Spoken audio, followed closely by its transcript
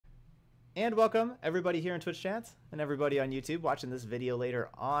And welcome everybody here in Twitch chat and everybody on YouTube watching this video later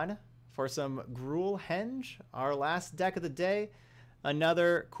on for some Gruul Henge, our last deck of the day.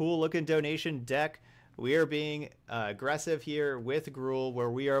 Another cool looking donation deck. We are being aggressive here with Gruul, where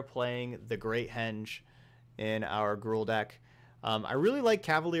we are playing the Great Henge in our Gruul deck. I really like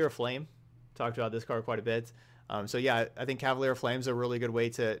Cavalier of Flame. Talked about this card quite a bit. So yeah, I think Cavalier of Flame is a really good way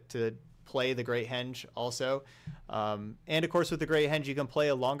to play the Great Henge also. And of course with the Great Henge you can play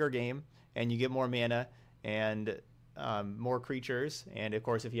a longer game and you get more mana and more creatures. And of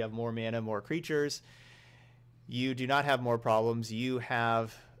course if you have more mana, more creatures, you do not have more problems. You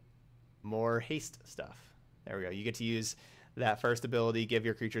have more haste stuff. There we go. You get to use that first ability, give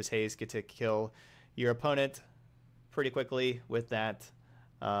your creatures haste, get to kill your opponent pretty quickly with that.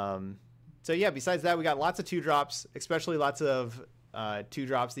 So yeah, besides that, we got lots of 2-drops, especially lots of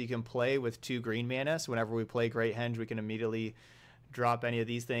 2-drops that you can play with 2 green mana. So whenever we play Great Henge, we can immediately drop any of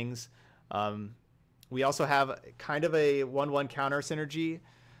these things. We also have kind of a 1/1 counter synergy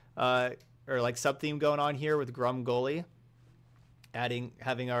or like sub-theme going on here with Grum Goalie,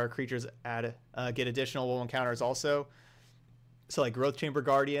 having our creatures get additional 1/1 counters also. So like Growth Chamber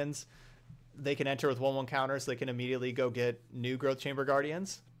Guardians, they can enter with 1/1 counters, so they can immediately go get new Growth Chamber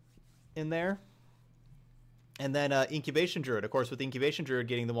Guardians in there. And then Incubation Druid. Of course, with Incubation Druid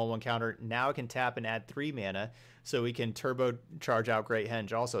getting the 1/1 counter, now it can tap and add 3 mana, so we can turbo charge out Great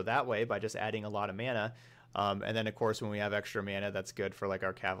Henge also that way by just adding a lot of mana. And then, of course, when we have extra mana, that's good for like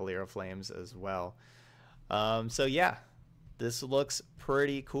our Cavalier of Flames as well. So yeah, this looks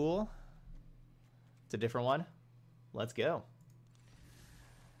pretty cool. It's a different one. Let's go.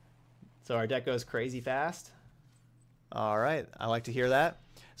 So our deck goes crazy fast. All right, I like to hear that.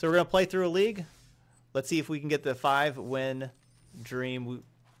 So we're going to play through a league. Let's see if we can get the 5-win dream. We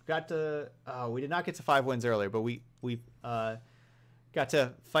got to we did not get to 5 wins earlier, but we got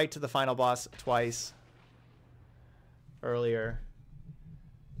to fight to the final boss twice earlier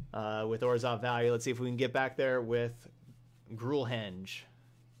with Orzhov Valley. Let's see if we can get back there with Gruul Henge.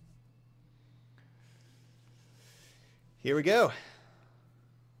 Here we go.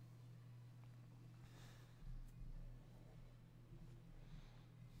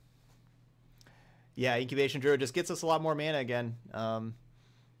 Yeah, Incubation Druid just gets us a lot more mana again.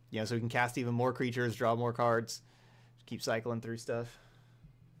 You know, so we can cast even more creatures, draw more cards, just keep cycling through stuff.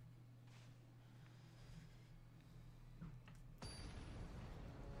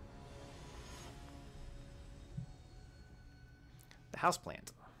 The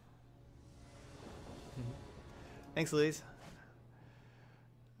Houseplant. Thanks, Louise.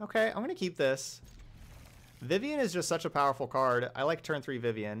 Okay, I'm going to keep this. Vivian is just such a powerful card. I like turn 3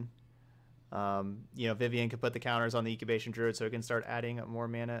 Vivian. You know, Vivian can put the counters on the Incubation Druid, so it can start adding more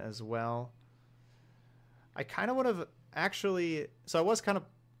mana as well. I kind of would have actually... So I was kind of...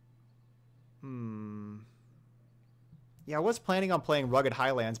 Yeah, I was planning on playing Rugged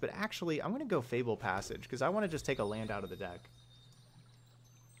Highlands, but actually I'm going to go Fable Passage, because I want to just take a land out of the deck.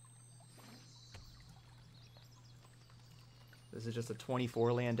 This is just a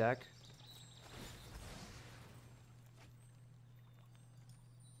 24 land deck.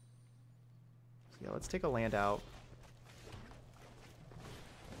 Yeah, let's take a land out.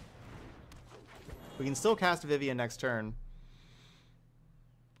 We can still cast Vivian next turn.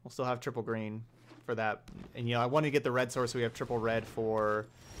 We'll still have triple green for that. And, you know, I want to get the red source, so we have triple red for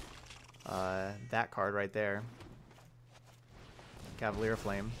that card right there. Cavalier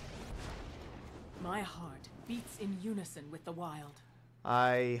Flame. My heart beats in unison with the wild.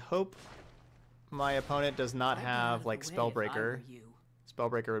 I hope my opponent does not have, like, Spellbreaker.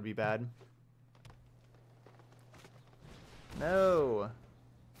 Spellbreaker would be bad. No.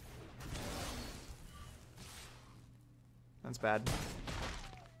 That's bad.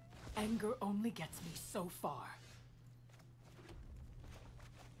 Anger only gets me so far.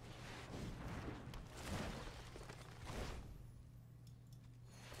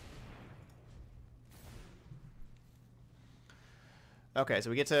 Okay, so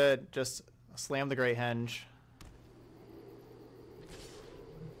we get to just slam the Great Henge.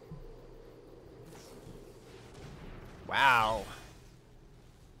 Wow.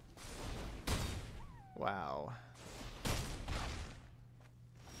 Wow.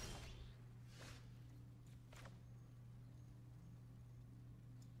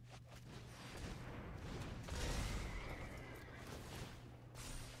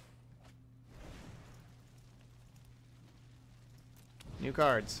 New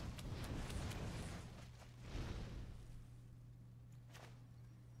cards.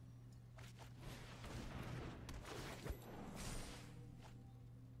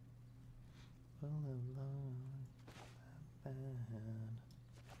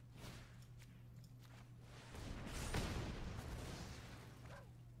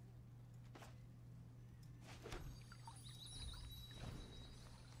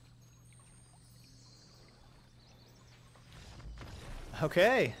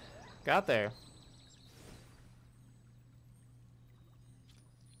 Okay, got there.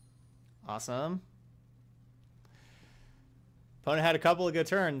 Awesome. Opponent had a couple of good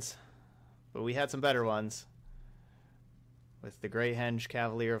turns, but we had some better ones with the Great Henge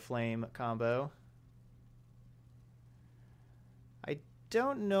Cavalier Flame combo. I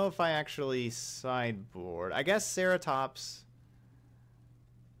don't know if I actually sideboard. I guess Ceratops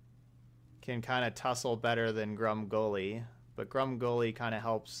can kind of tussle better than Grumgully, but Grumgully kind of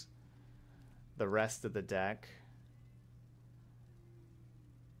helps the rest of the deck.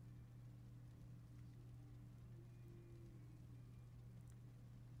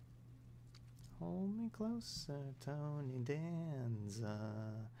 Hold me closer, Tony Danza.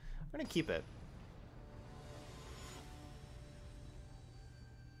 I'm gonna keep it.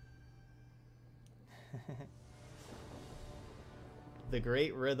 The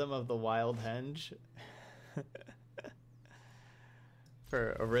Great Rhythm of the Wild Henge.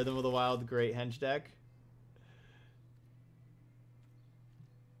 For a Rhythm of the Wild Great Henge deck.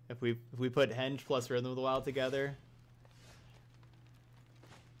 If we put Henge plus Rhythm of the Wild together.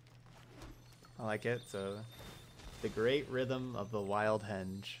 I like it. So, the Great Rhythm of the Wild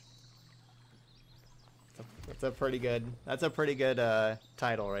Henge. That's a pretty good. That's a pretty good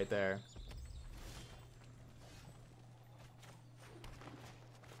title right there.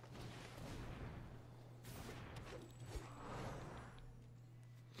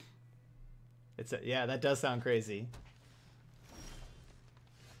 Yeah, that does sound crazy.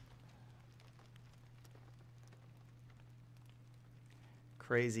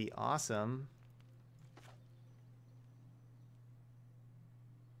 Crazy awesome.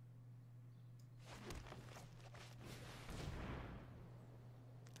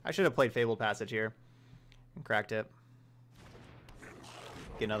 I should have played Fabled Passage here and cracked it.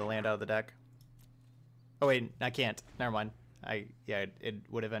 Get another land out of the deck. Oh wait, I can't. Never mind. Yeah, it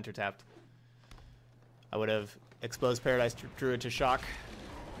would have enter tapped. I would have Exposed Paradise, drew it to shock.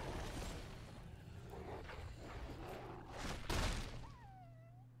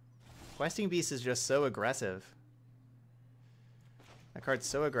 Questing Beast is just so aggressive. That card's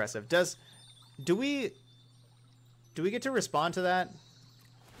so aggressive. Do we get to respond to that?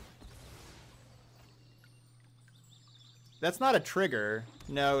 That's not a trigger.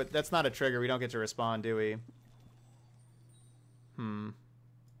 No, that's not a trigger. We don't get to respond, do we?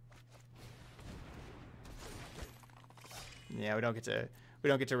 Yeah, we don't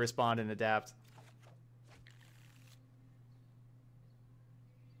get to respond and adapt.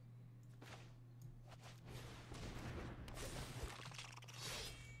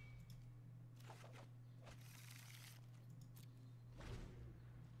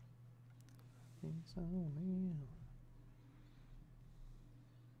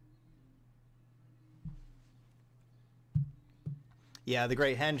 Yeah, the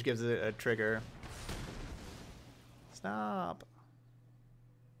Great Henge gives it a trigger. Stop.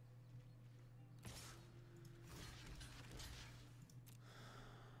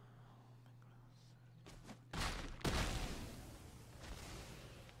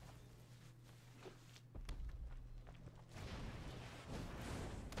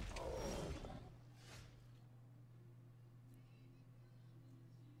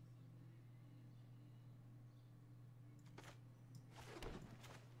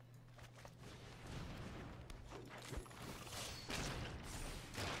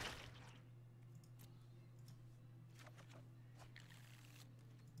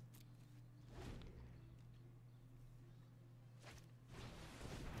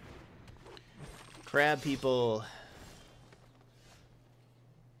 Crab people.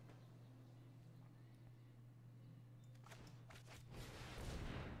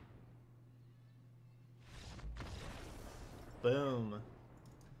 Boom.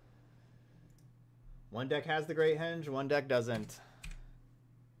 One deck has the Great Henge, one deck doesn't.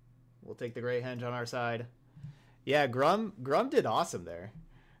 We'll take the Great Henge on our side. Yeah, Grum did awesome there.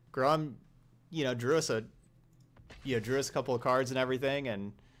 Grum, drew us a couple of cards and everything,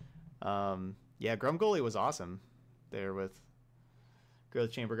 and yeah, Grumgully was awesome there with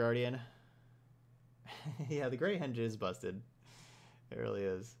Growth Chamber Guardian. Yeah, the Great Henge is busted. It really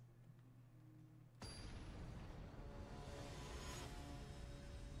is.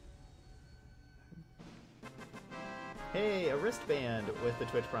 Hey, a wristband with the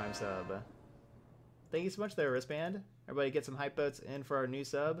Twitch Prime sub. Thank you so much there, wristband. Everybody get some hype votes in for our new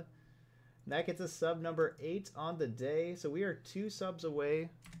sub. And that gets us sub number 8 on the day. So we are 2 subs away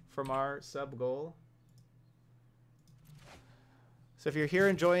from our sub goal. So if you're here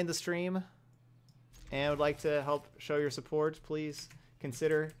enjoying the stream and would like to help show your support, please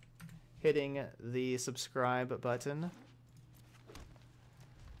consider hitting the subscribe button.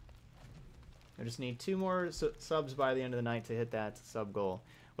 I just need 2 more subs by the end of the night to hit that sub goal.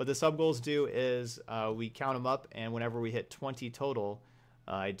 What the sub goals do is we count them up, and whenever we hit 20 total,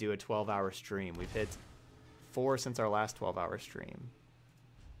 I do a 12-hour stream. We've hit 4 since our last 12-hour stream.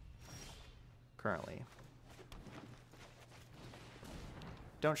 Currently.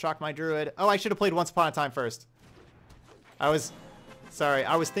 Don't shock my druid. Oh, I should have played Once Upon a Time first. Sorry,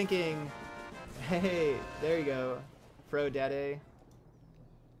 I was thinking... Hey, there you go. Pro Daddy.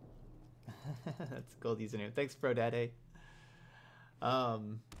 That's gold username. Thanks, Pro Daddy. I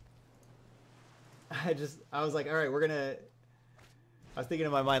was like, all right, I was thinking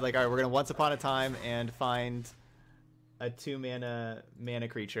in my mind, like, all right, we're gonna Once Upon a Time and find a 2-mana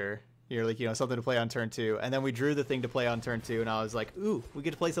creature. You're like, something to play on turn 2. And then we drew the thing to play on turn 2, and I was like, ooh, we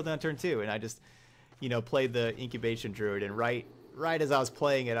get to play something on turn 2. And I just, played the Incubation Druid, and right as I was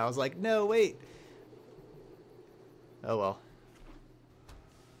playing it, I was like, no, wait. Oh, well.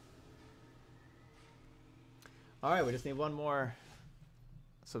 All right, we just need 1 more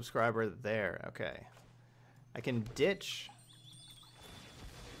subscriber there. Okay. I can ditch.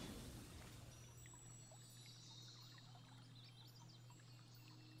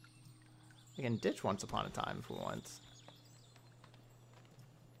 I can ditch Once Upon a Time if we want.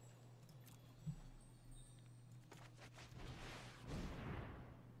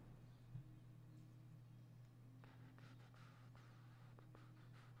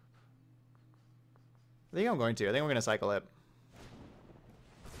 I think I'm going to. I think we're going to cycle it.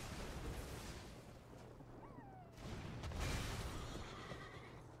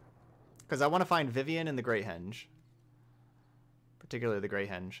 Because I want to find Vivian and the Great Henge. Particularly the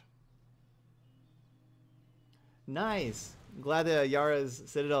Great Henge. Nice! Glad that Yara's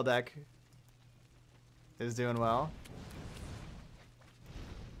Citadel deck is doing well.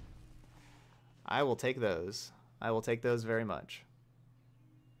 I will take those. I will take those very much.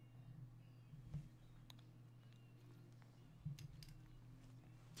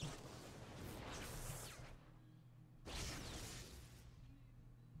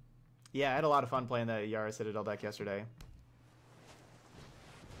 Yeah, I had a lot of fun playing the Yara Citadel deck yesterday.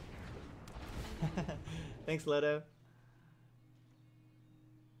 Thanks, Lodo.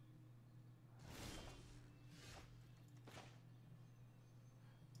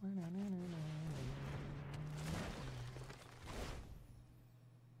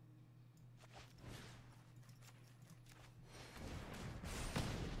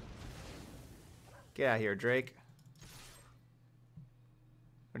 Get out of here, Drake.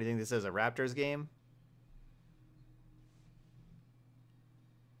 What do you think this is, a Raptors game?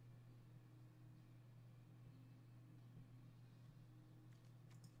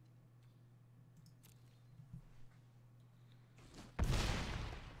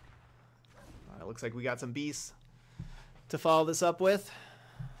 It looks like we got some beasts to follow this up with.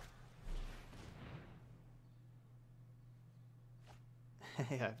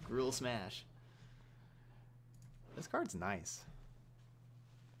 Yeah, Gruul Smash. This card's nice.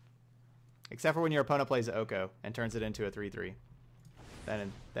 Except for when your opponent plays Oko and turns it into a 3/3.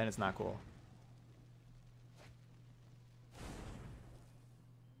 Then it's not cool.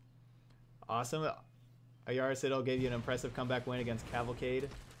 Awesome. Ayara Citadel gave you an impressive comeback win against Cavalcade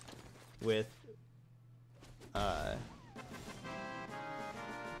with the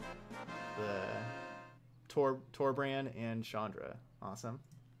Torbrand and Chandra. Awesome.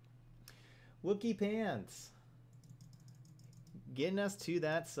 Wookie Pants. Getting us to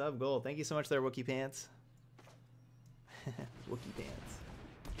that sub goal. Thank you so much there, Wookie Pants. Wookie Pants.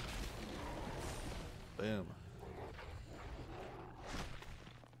 Boom.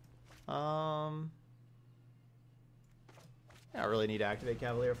 I don't really need to activate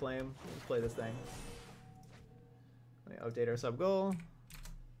Cavalier Flame. Let's play this thing. Let me update our sub goal.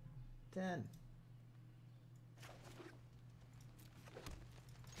 10.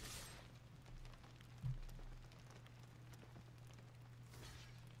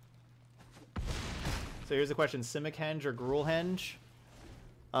 So here's the question: Simic Henge or Gruul Henge?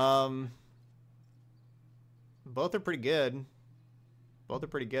 Both are pretty good. Both are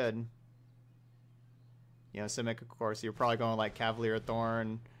pretty good. You know, Simic, of course, you're probably going like Cavalier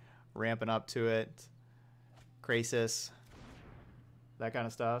Thorn, ramping up to it, Krasis, that kind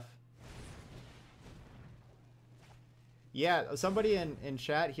of stuff. Yeah, somebody in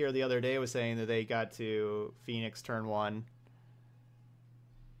chat here the other day was saying that they got to Phoenix turn 1.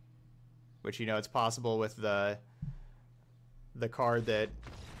 Which, you know, it's possible with the card that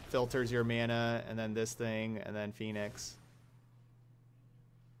filters your mana, and then this thing, and then Phoenix.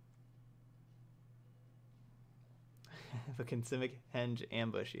 But can Simic Henge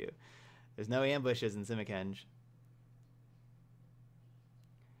ambush you? There's no ambushes in Simic Henge.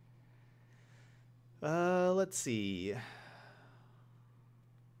 Let's see.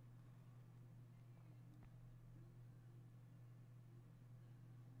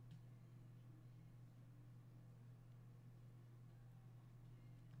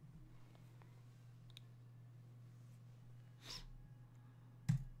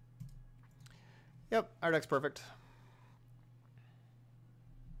 Yep, our deck's perfect.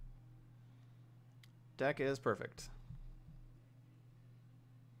 Deck is perfect.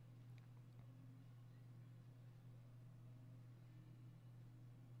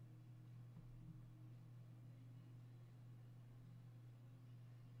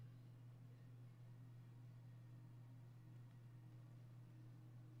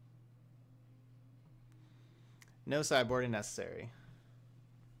 No sideboarding necessary.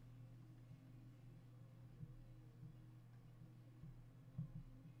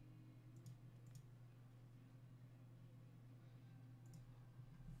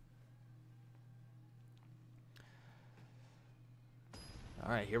 All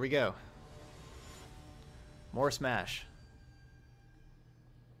right, here we go. More Smash.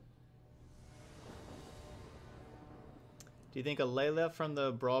 Do you think a Layla from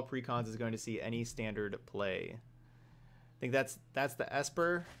the Brawl Precons is going to see any standard play? I think that's the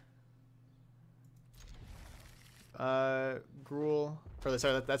Esper. Gruul. Or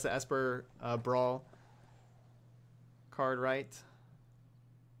sorry, that's the Esper Brawl card, right?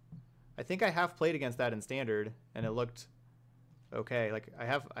 I think I have played against that in standard, and it looked okay. Like I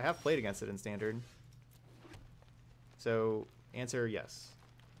have played against it in standard. So answer yes.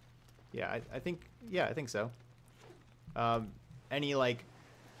 Yeah, I think so. Any like,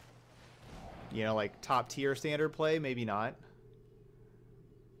 you know, like top tier standard play, maybe not.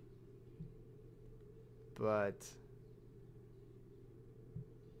 But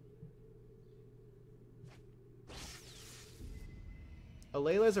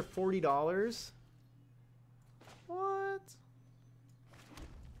Alelas are $40. What?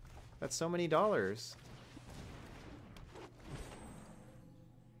 That's so many dollars.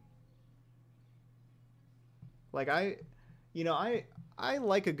 Like I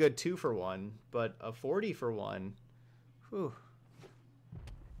like a good 2-for-1, but a 40-for-1, whew,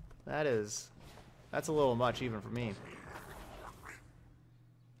 that's a little much even for me.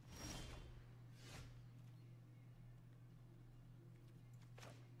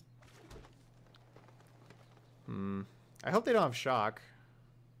 I hope they don't have shock.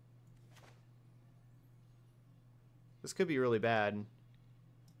 This could be really bad.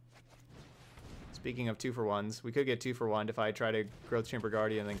 Speaking of 2-for-1s, we could get 2-for-1 if I try to Growth Chamber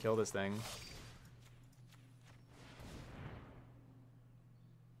Guardian and then kill this thing.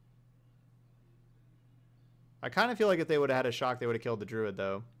 I kind of feel like if they would have had a shock, they would have killed the Druid,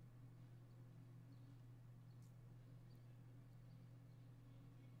 though.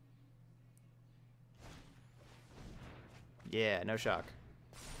 Yeah, no shock.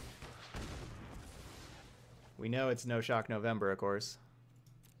 We know it's no shock November, of course.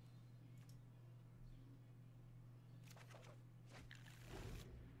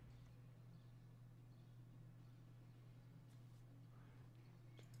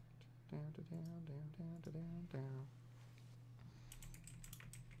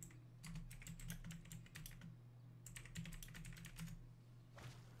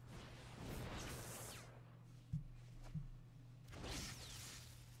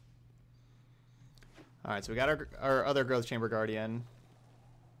 All right, so we got our other Growth Chamber Guardian.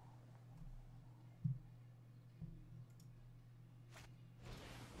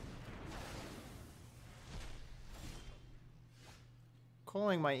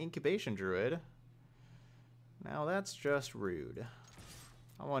 Calling my Incubation Druid. Now that's just rude.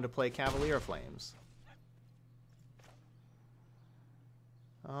 I wanted to play Cavalier Flames.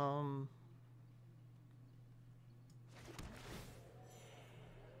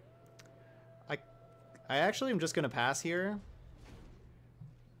 I actually am just going to pass here.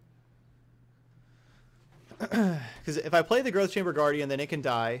 Because if I play the Growth Chamber Guardian, then it can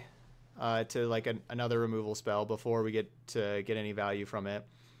die to like another removal spell before we get to get any value from it.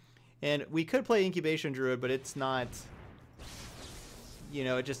 And we could play Incubation Druid, but it's not, you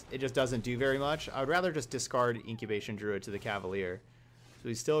know, it just doesn't do very much. I would rather just discard Incubation Druid to the Cavalier. So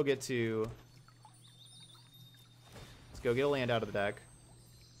we still get to, let's go get a land out of the deck.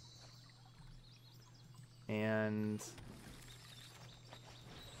 And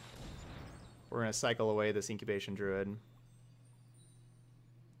we're going to cycle away this Incubation Druid.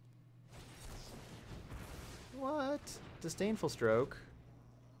 What? Disdainful Stroke.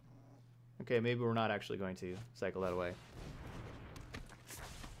 Okay, maybe we're not actually going to cycle that away.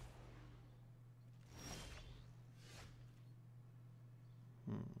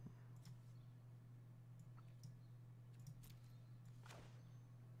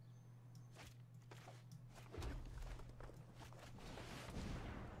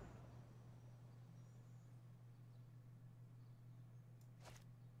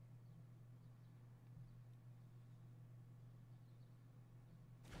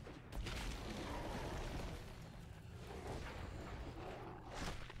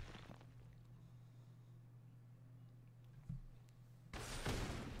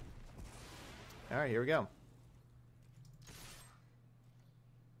 All right, here we go.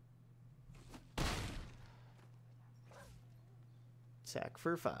 Attack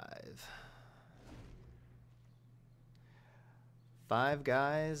for 5. 5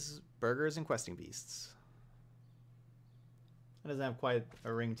 guys, burgers, and questing beasts. That doesn't have quite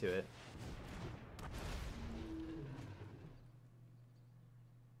a ring to it.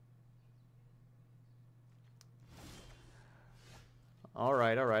 All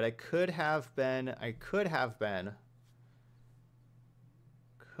right, all right. I could have been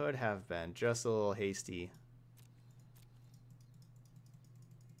just a little hasty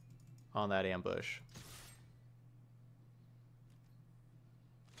on that ambush.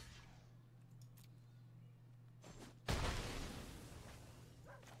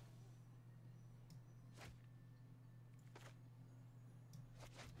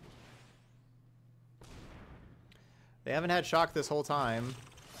 They haven't had shock this whole time.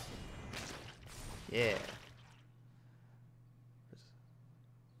 Yeah.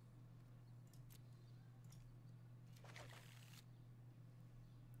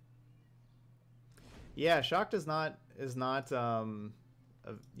 Yeah, shock is not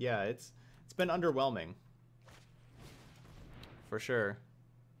yeah, it's been underwhelming. For sure.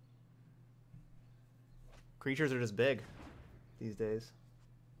 Creatures are just big these days.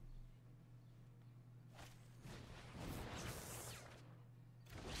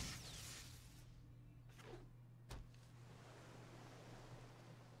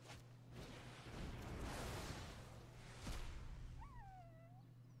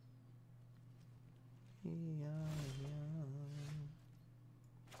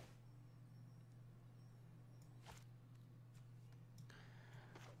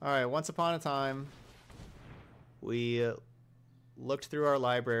 All right, once upon a time, we looked through our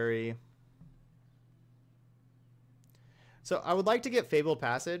library. So I would like to get Fabled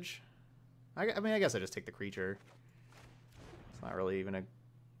Passage. I mean, I guess I just take the creature. It's not really even a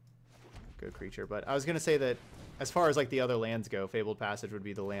good creature, but I was going to say that as far as like the other lands go, Fabled Passage would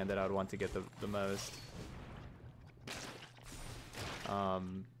be the land that I would want to get the most.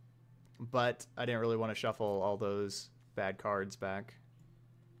 But I didn't really want to shuffle all those bad cards back.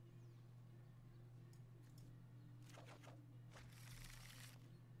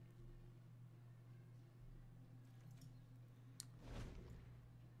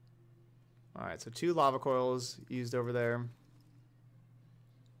 All right, so 2 lava coils used over there.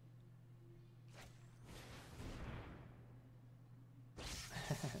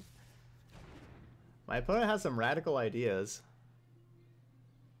 My opponent has some radical ideas.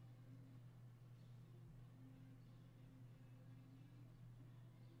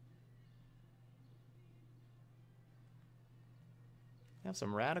 They have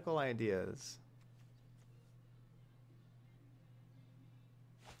some radical ideas.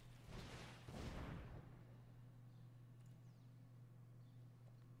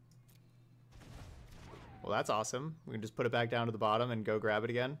 Well, that's awesome. We can just put it back down to the bottom and go grab it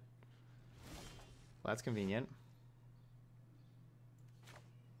again. Well, that's convenient.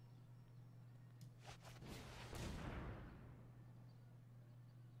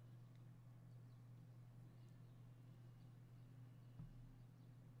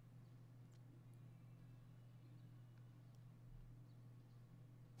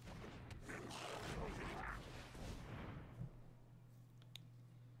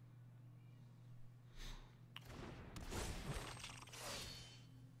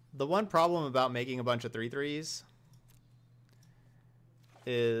 The one problem about making a bunch of 3/3s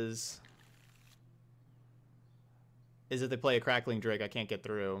is if they play a Crackling Drake, I can't get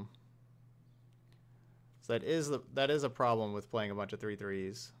through. So that is a problem with playing a bunch of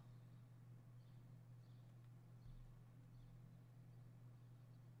 3/3s.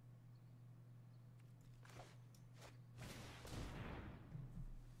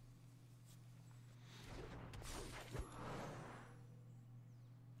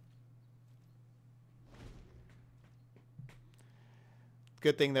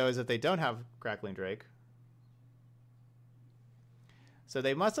 Good thing, though, is that they don't have Crackling Drake. So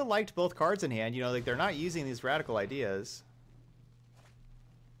they must have liked both cards in hand. You know, like they're not using these radical ideas.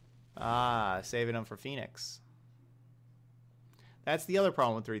 Ah, saving them for Phoenix. That's the other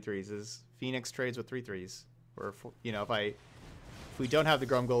problem with 3/3s is Phoenix trades with 3/3s. Or, you know, if we don't have the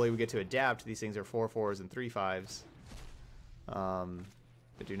Grumgully, we get to adapt. These things are 4/4s and 3/5s.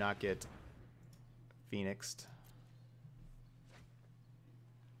 They do not get Phoenixed.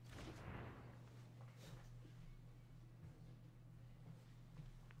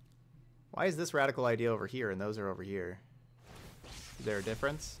 Why is this radical idea over here and those are over here? Is there a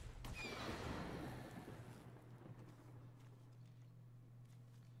difference?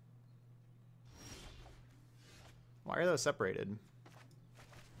 Why are those separated?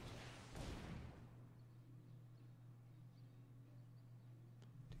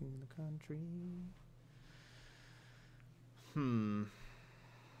 To the country.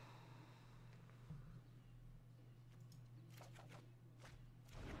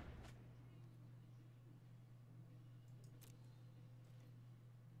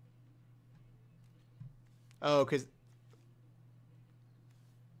 Oh, because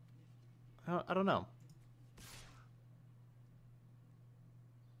I don't know.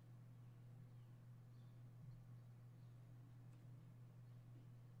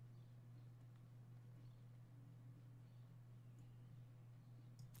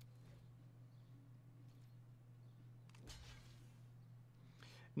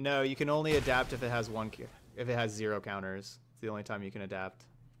 No, you can only adapt if it has if it has 0 counters. It's the only time you can adapt.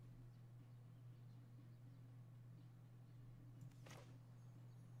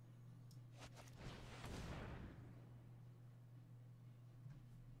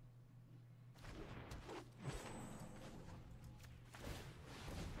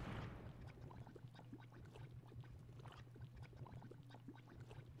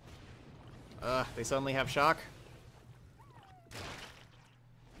 They suddenly have shock.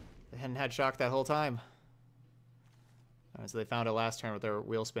 They hadn't had shock that whole time. So they found it last turn with their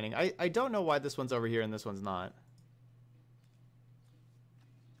wheel spinning. I don't know why this one's over here and this one's not.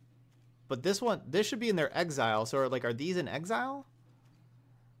 But this should be in their exile. So like, are these in exile?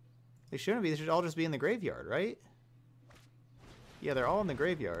 They shouldn't be. They should all just be in the graveyard, right? Yeah, they're all in the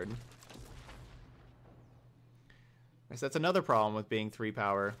graveyard. So that's another problem with being 3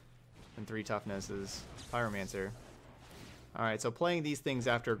 power and 3 toughness is Pyromancer. Alright, so playing these things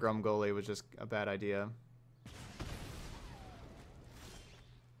after Grumgully was just a bad idea.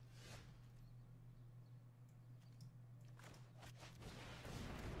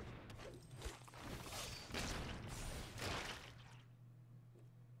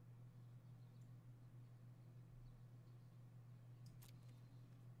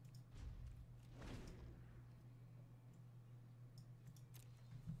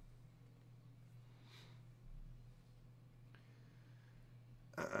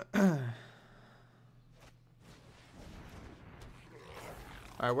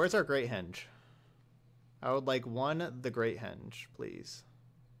 Alright, where's our Great Henge? I would like 1 the Great Henge, please.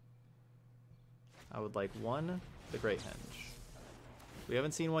 I would like 1 the Great Henge. We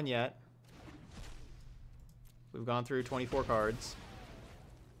haven't seen one yet. We've gone through 24 cards.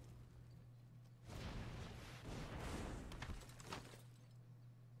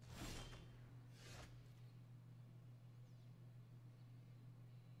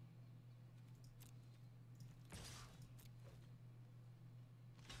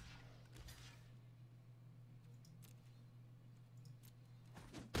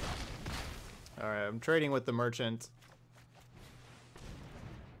 Alright, I'm trading with the merchant.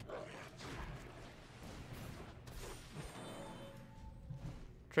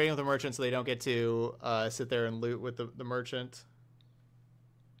 Trading with the merchant so they don't get to sit there and loot with the merchant.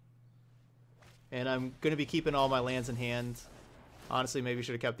 And I'm going to be keeping all my lands in hand. Honestly, maybe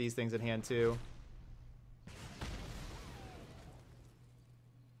should have kept these things in hand too.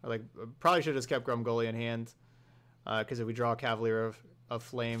 Or like, probably should have just kept Grumgully in hand. Because if we draw a Cavalier of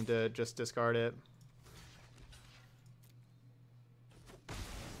Flame to just discard it.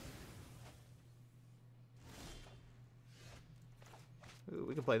 Ooh,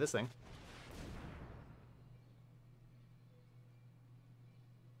 we can play this thing.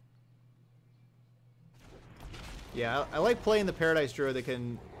 Yeah, I like playing the Paradise Druid that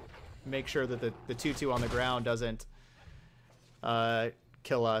can make sure that the 2/2 on the ground doesn't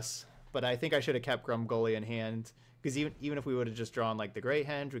kill us. But I think I should have kept Grumgully in hand. Because even if we would have just drawn like the Great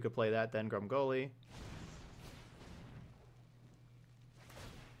Henge, we could play that, then Grumgully.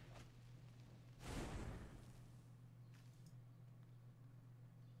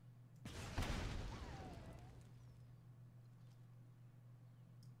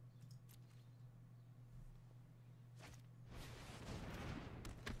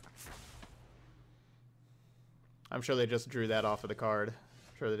 I'm sure they just drew that off of the card.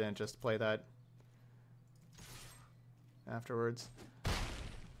 I'm sure they didn't just play that afterwards. But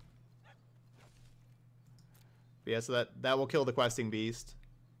yeah, so that will kill the Questing Beast.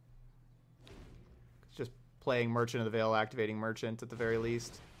 It's just playing Merchant of the Veil, activating Merchant at the very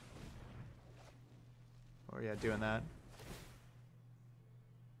least. Or yeah, doing that.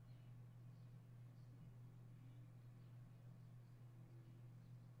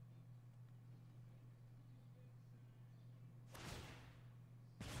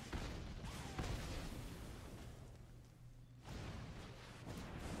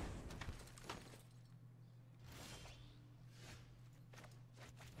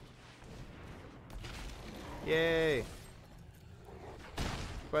 Yay!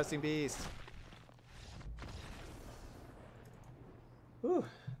 Questing beast. Whew,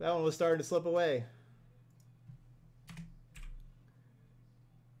 that one was starting to slip away.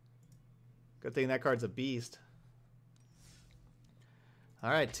 Good thing that card's a beast.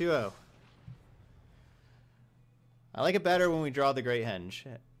 Alright, 2-0. I like it better when we draw the Great Henge.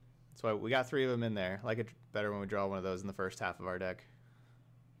 That's why we got 3 of them in there. I like it better when we draw one of those in the first half of our deck.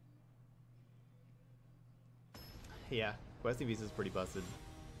 Yeah, Questing Beast is pretty busted.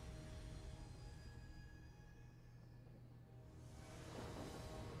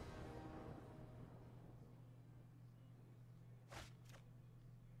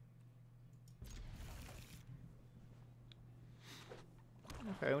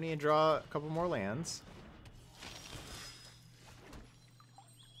 Okay, we need to draw a couple more lands.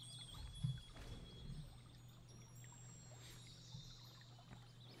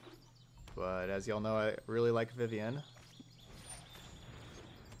 But as y'all know, I really like Vivian.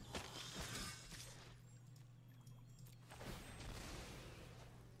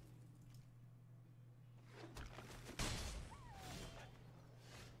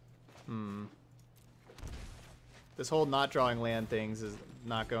 This whole not drawing land things is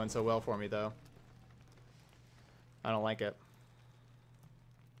not going so well for me, though. I don't like it.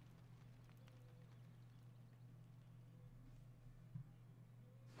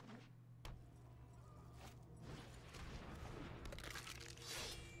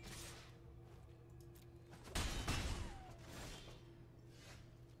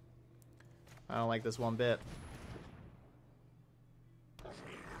 I don't like this one bit.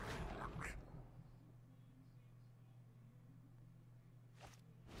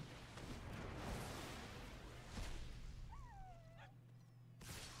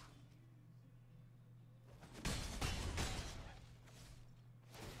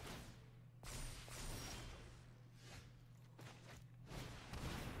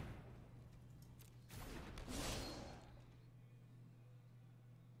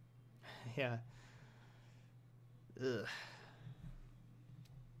 Yeah. Ugh.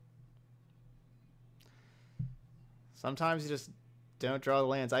 Sometimes you just don't draw the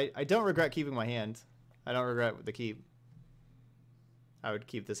lands. I don't regret keeping my hand. I don't regret the keep. I would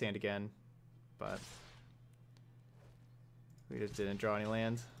keep this hand again, but we just didn't draw any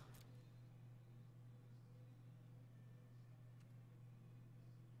lands.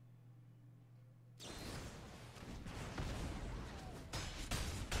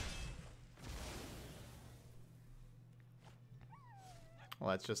 Well,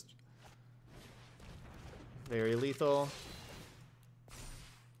 that's just very lethal.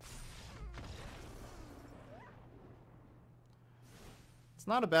 It's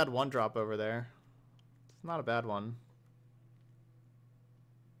not a bad one drop over there. It's not a bad one.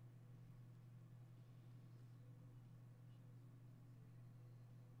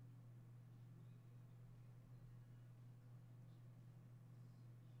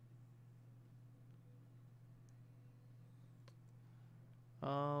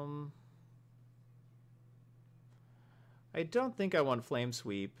 I don't think I want Flame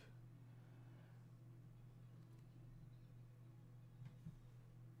Sweep.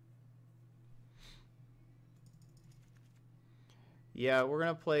 Yeah, we're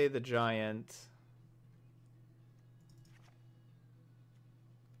gonna play the Giant.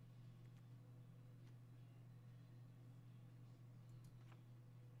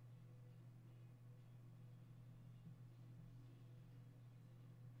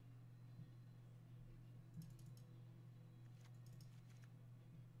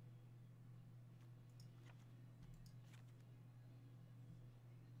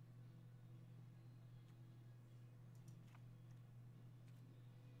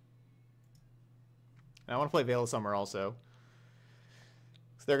 And I want to play Veil of Summer also.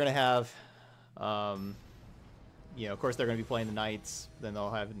 So they're going to have, you know, of course they're going to be playing the Knights. Then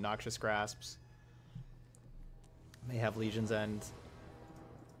they'll have Noxious Grasps. They have Legion's End.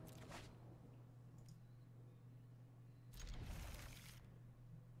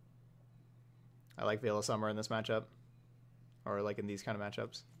 I like Veil of Summer in this matchup. Or like in these kind of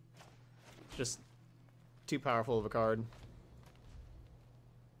matchups. Just too powerful of a card.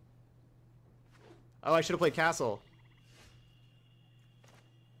 Oh, I should have played Castle.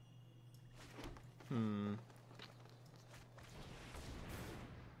 Should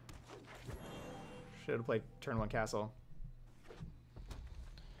have played turn 1 Castle.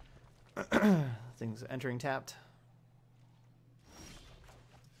 Things entering tapped.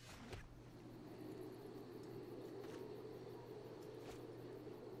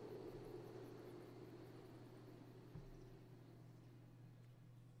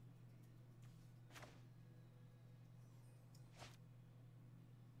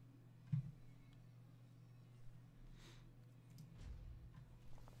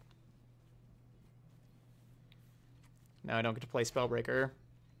 Now I don't get to play Spellbreaker.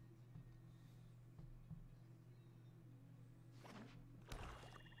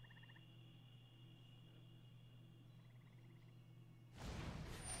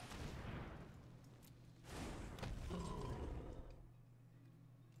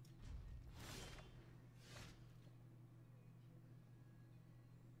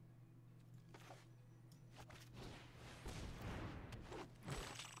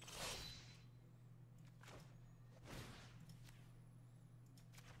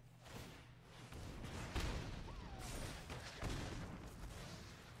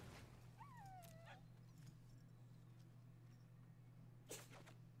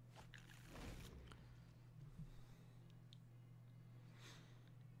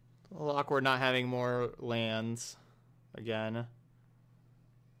 A little awkward not having more lands again.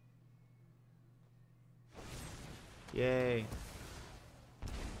 Yay.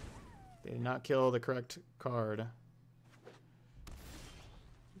 They did not kill the correct card.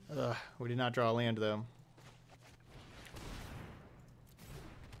 Ugh, we did not draw a land though.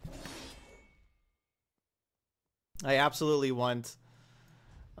 I absolutely want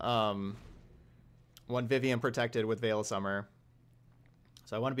Vivien Protected with Veil of Summer.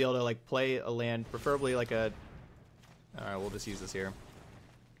 So I want to be able to like play a land, preferably like a... Alright, we'll just use this here. I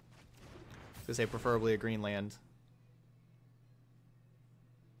was gonna say preferably a green land.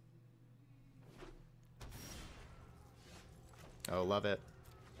 Oh, love it.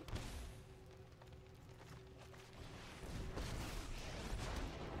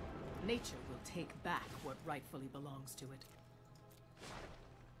 Nature will take back what rightfully belongs to it.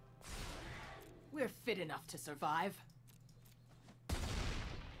 We're fit enough to survive.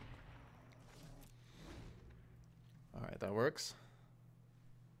 All right, that works.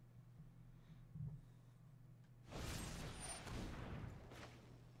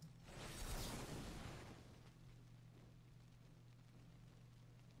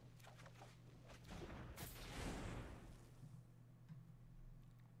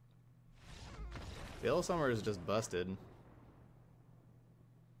 Veil of Summer is just busted.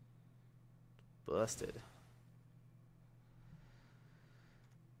 Busted.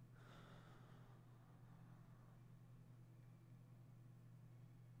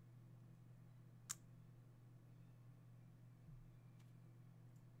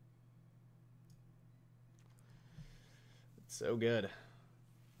 It's so good.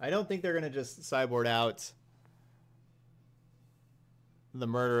 I don't think they're going to just sideboard out the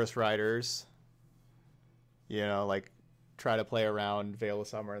Murderous Riders. You know, like try to play around Veil of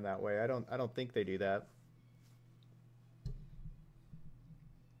Summer in that way. I don't think they do that.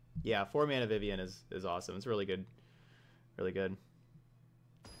 Yeah, 4-mana Vivien is awesome. It's really good. Really good.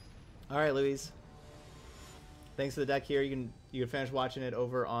 All right, Louise. Thanks for the deck here. You can finish watching it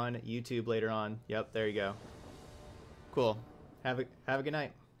over on YouTube later on. Yep, there you go. Cool. Have a good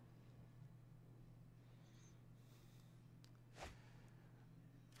night.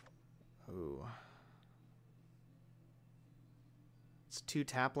 Ooh. It's 2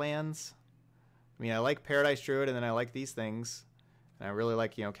 tap lands. I mean, I like Paradise Druid, and then I like these things. And I really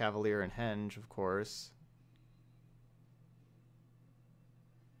like, you know, Cavalier and Henge, of course.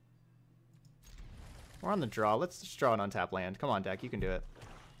 We're on the draw. Let's just draw an untap land. Come on, deck. You can do it.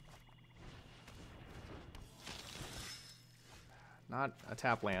 Not a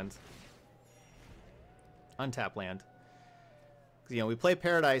tap land. Untap land. You know, we play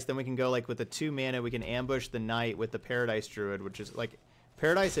Paradise, then we can go like with the 2 mana, we can ambush the Knight with the Paradise Druid, which is like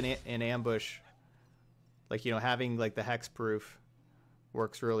Paradise and ambush. Like, you know, having like the hexproof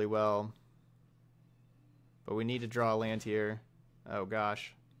works really well. But we need to draw a land here. Oh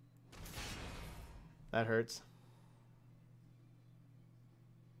gosh. That hurts.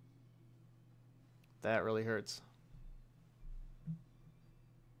 That really hurts.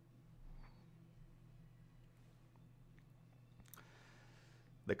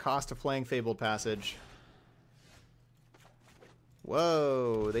 The cost of playing Fabled Passage.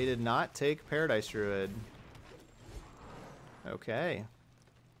 Whoa, they did not take Paradise Druid. Okay.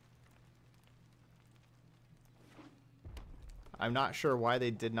 I'm not sure why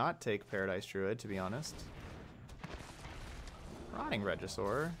they did not take Paradise Druid, to be honest. Rotting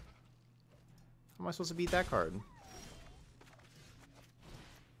Regisaur. How am I supposed to beat that card?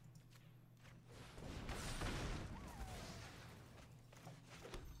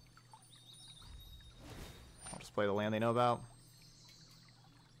 Play the land they know about.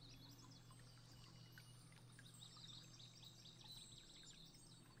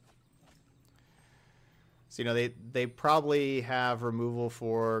 So, you know, they probably have removal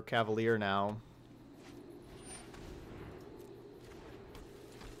for Cavalier now.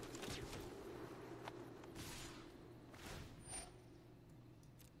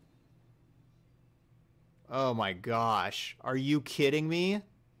 Oh my gosh. Are you kidding me?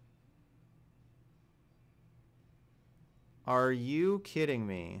 Are you kidding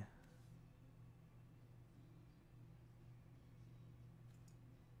me?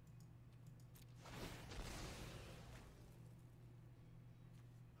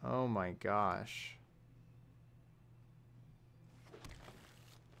 Oh my gosh.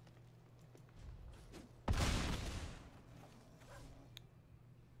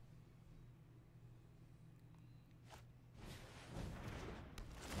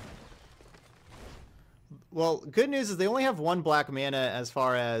 Well, good news is they only have one black mana as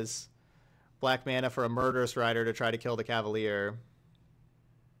far as black mana for a Murderous Rider to try to kill the Cavalier.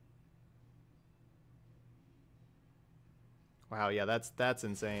 Wow, yeah, that's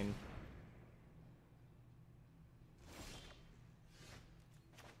insane.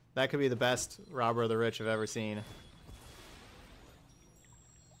 That could be the best Robber of the Rich I've ever seen.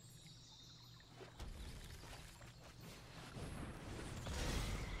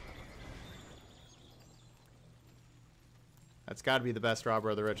 That's got to be the best Robber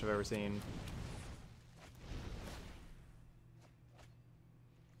of the Rich I've ever seen.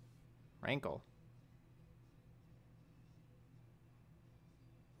 Rankle.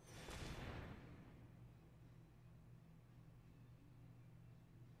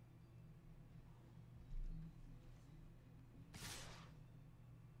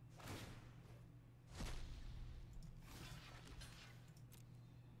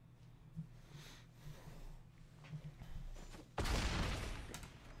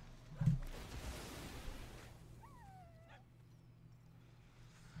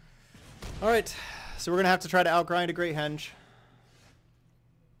 Alright, so we're going to have to try to outgrind a Great Henge.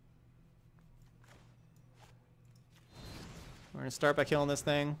 We're going to start by killing this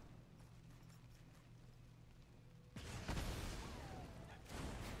thing.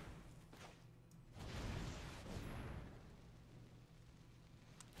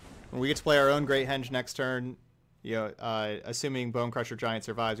 When we get to play our own Great Henge next turn, you know, assuming Bone Crusher Giant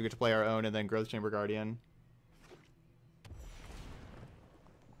survives, we get to play our own and then Growth Chamber Guardian.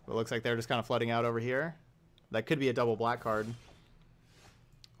 It looks like they're just kind of flooding out over here. That could be a double black card.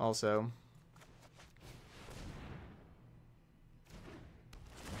 Also.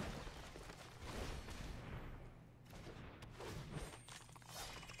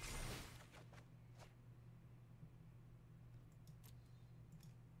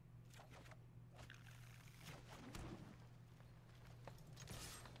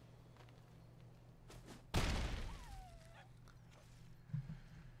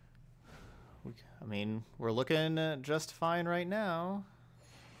 I mean, we're looking just fine right now.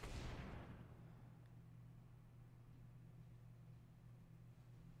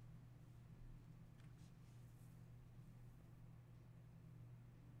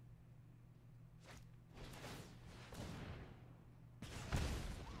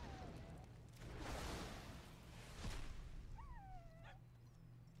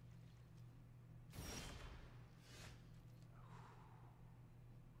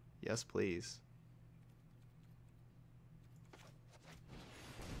 Yes, please.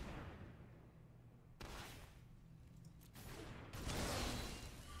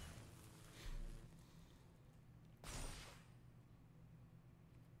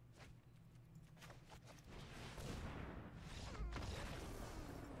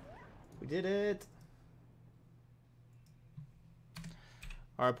 We did it.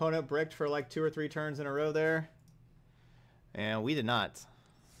 Our opponent bricked for like 2 or 3 turns in a row there. And we did not.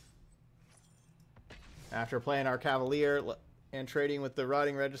 After playing our Cavalier and trading with the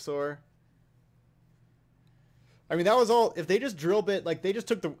Rotting Regisaur. I mean, that was all. If they just drill bit, like they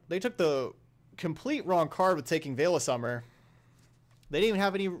took the complete wrong card with taking Veil of Summer. They didn't even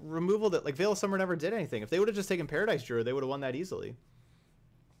have any removal that, like, Veil of Summer never did anything. If they would have just taken Paradise Druid, they would have won that easily.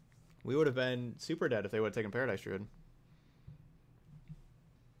 We would have been super dead if they would have taken Paradise Druid.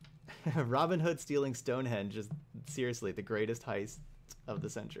 Robin Hood stealing Stonehenge is seriously the greatest heist of the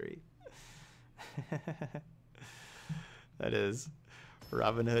century. That is.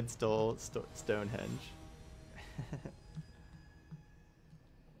 Robin Hood stole Stonehenge.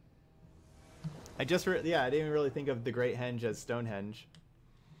 I didn't even really think of the Great Henge as Stonehenge.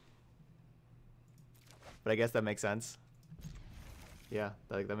 But I guess that makes sense. Yeah,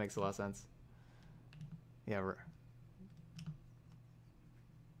 that makes a lot of sense. Yeah,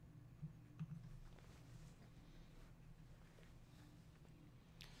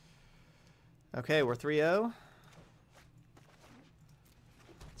 okay, we're 3-0.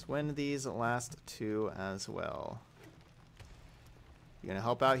 Let's win these last 2 as well. You gonna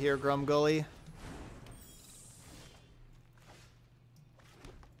help out here, Grumgully?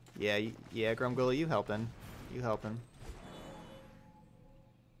 Yeah, Grumgully, you helping. You helping.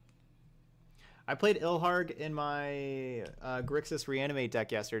 I played Ilharg in my Grixis Reanimate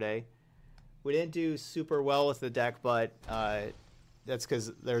deck yesterday. We didn't do super well with the deck, but that's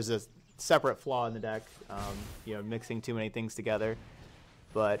because there's a separate flaw in the deck. You know, mixing too many things together.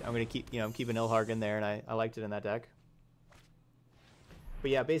 But I'm gonna keep, you know, I'm keeping Ilharg in there, and I liked it in that deck.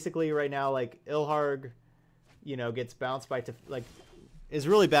 But yeah, basically right now, like Ilharg, you know, gets bounced by like is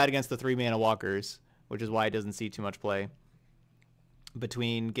really bad against the 3-mana walkers, which is why it doesn't see too much play.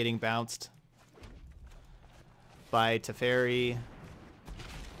 Between getting bounced by Teferi,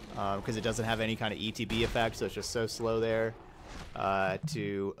 because it doesn't have any kind of ETB effect, so it's just so slow there,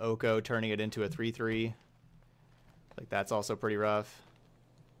 to Oko turning it into a 3/3. Like, that's also pretty rough.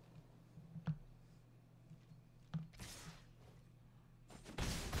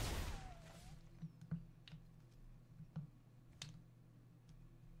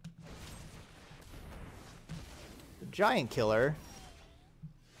 The Giant Killer.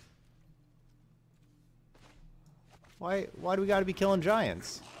 Why do we gotta be killing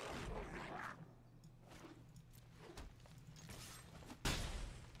giants?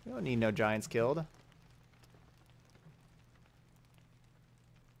 We don't need no giants killed.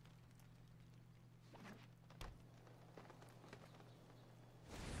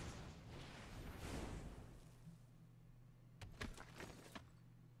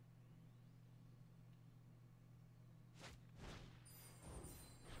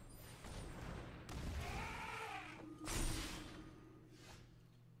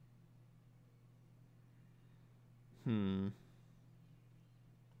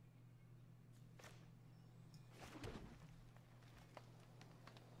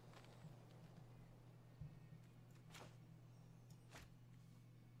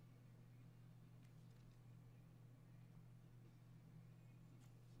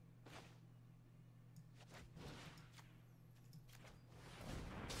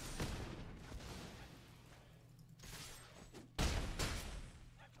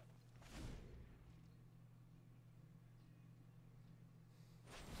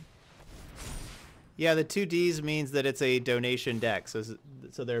 Yeah, the 2Ds means that it's a donation deck, so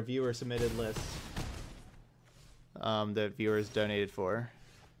they're viewer submitted lists that viewers donated for.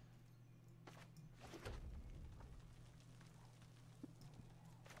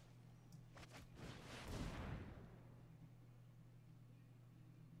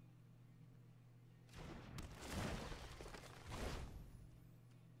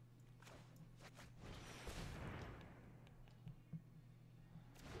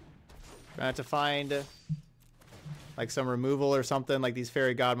 Gonna have to find like some removal or something. Like these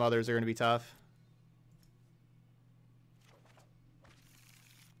fairy godmothers are gonna be tough.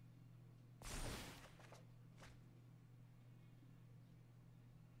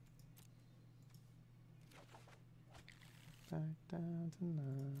 Down tonight.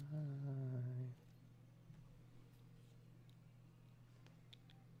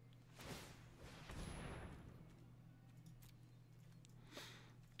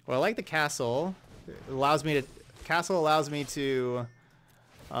 Well, I like the castle. It allows me to allows me to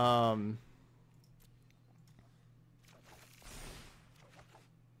allows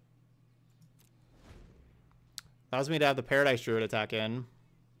me to have the Paradise Druid attack in.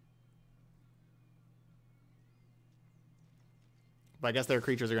 But I guess their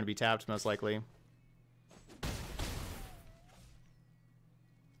creatures are going to be tapped most likely.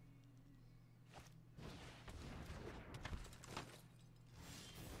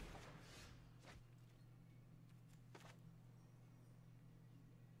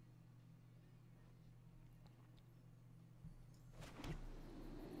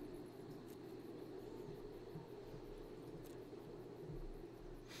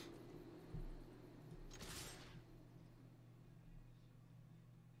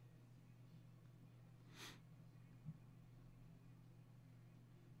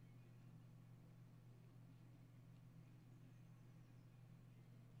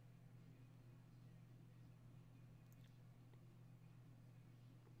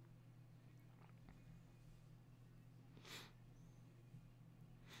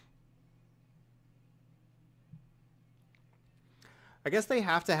 I guess they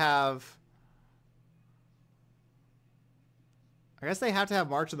have to have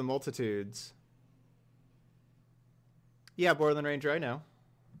March of the Multitudes. Yeah, Borderland Ranger, I know.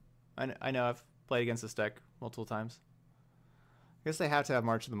 I know, I've played against this deck multiple times. I guess they have to have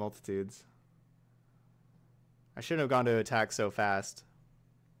March of the Multitudes. I shouldn't have gone to attack so fast.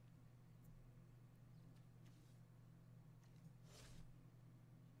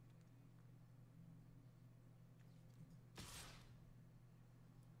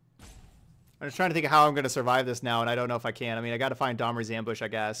 I'm just trying to think of how I'm going to survive this now, and I don't know if I can. I mean, I got to find Dahmer's ambush, I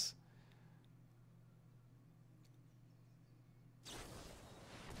guess.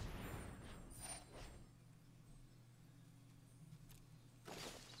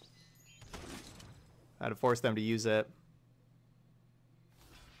 I had to force them to use it.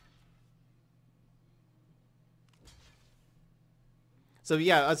 So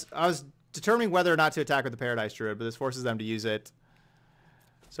yeah, I was determining whether or not to attack with the Paradise Druid, but this forces them to use it.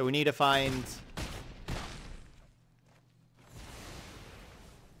 So we need to find...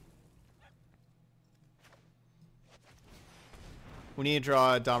 We need to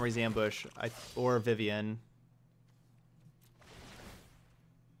draw Dahmer's ambush, or Vivian.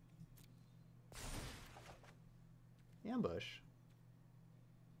 Ambush.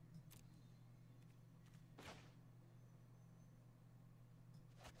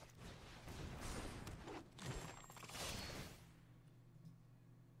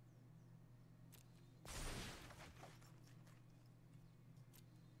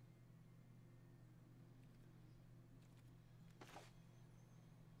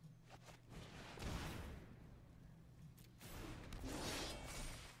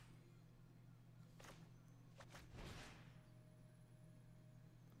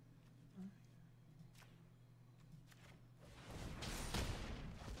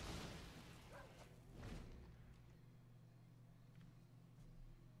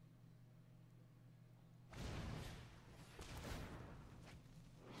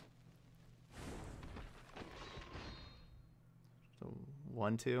 So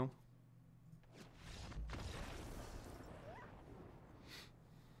 1-2.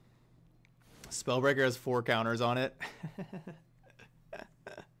 Spellbreaker has 4 counters on it.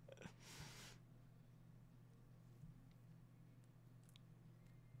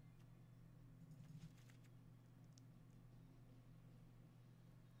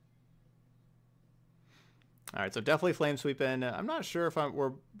 All right, so definitely Flame Sweep in. I'm not sure if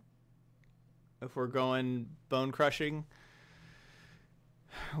we're going Bone Crushing.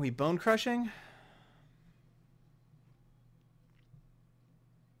 Are we Bone Crushing?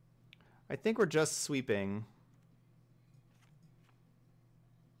 I think we're just sweeping.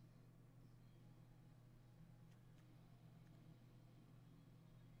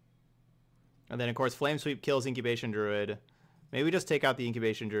 And then, of course, Flame Sweep kills Incubation Druid. Maybe we just take out the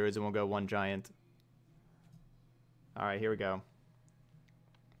Incubation Druids and we'll go 1 Giant. All right, here we go.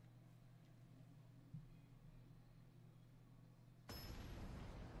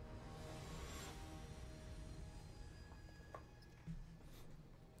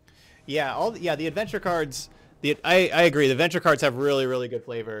 Yeah, the adventure cards. I agree. The adventure cards have really good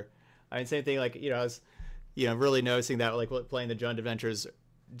flavor. I mean, same thing. Like I was, really noticing that like playing the Jund Adventures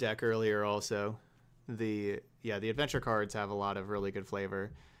deck earlier. Also, the adventure cards have a lot of really good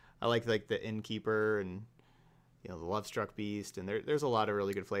flavor. I like the Innkeeper and the Lovestruck Beast, and there's a lot of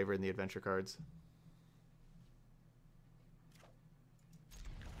really good flavor in the adventure cards.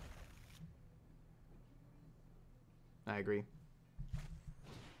 I agree.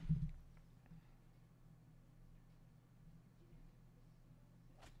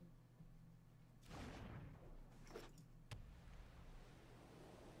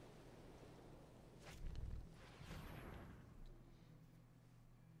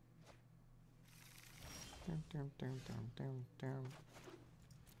 Down.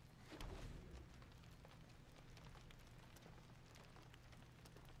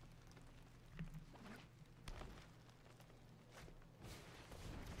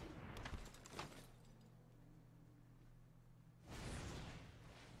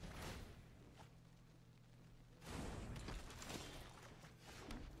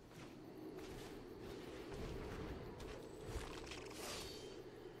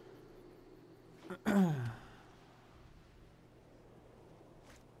 I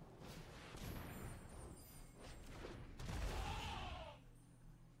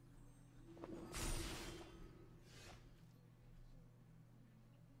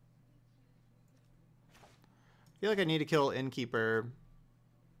feel like I need to kill Innkeeper.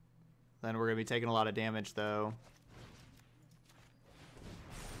 Then we're going to be taking a lot of damage, though.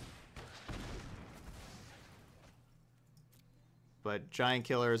 But Giant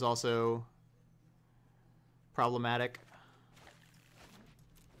Killer is also problematic.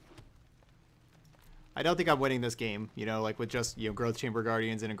 I don't think I'm winning this game, like with just, Growth Chamber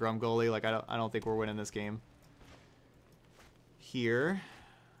Guardians and a Grum Goalie. Like, I don't think we're winning this game. Here.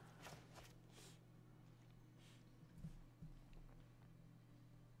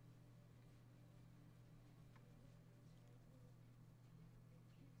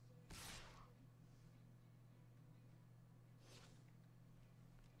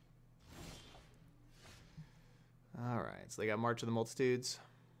 So they got March of the Multitudes.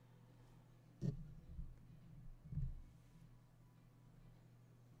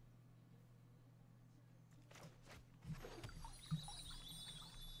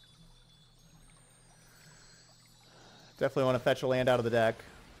 Definitely want to fetch a land out of the deck.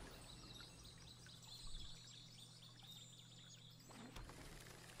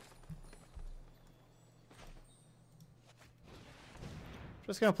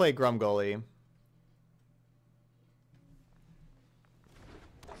 Just going to play Grumgully.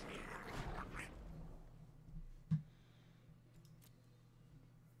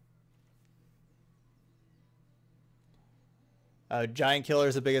 Giant Killer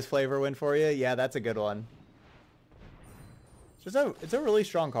is the biggest flavor win for you. Yeah, that's a good one. It's a really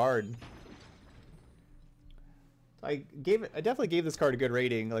strong card. I definitely gave this card a good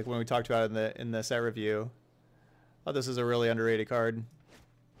rating, like when we talked about it in the set review. Oh, this is a really underrated card.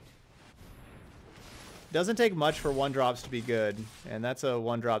 Doesn't take much for 1-drops to be good, and that's a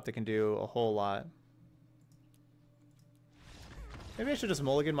 1-drop that can do a whole lot. Maybe I should just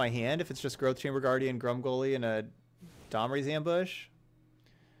mulligan my hand if it's just Growth Chamber Guardian, Grumgully, and a Domri's Ambush.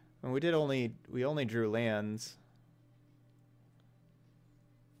 And we only drew lands.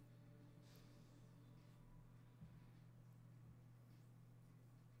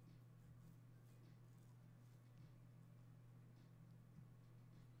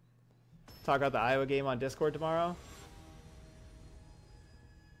 Talk about the Iowa game on Discord tomorrow.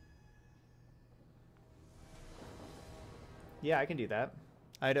 Yeah, I can do that.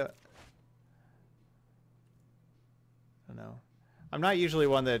 I don't know. I'm not usually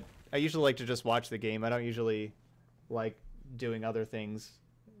one that... I usually like to just watch the game. I don't usually like doing other things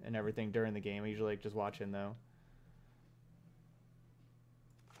and everything during the game. I usually like just watching, though.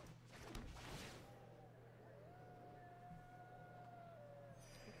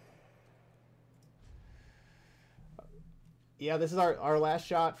 Yeah, this is our last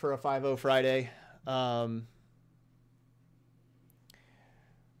shot for a 5-0 Friday. I'm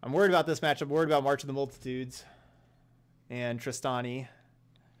worried about this match. I'm worried about March of the Multitudes and Tristani.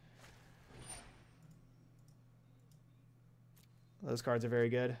 Those cards are very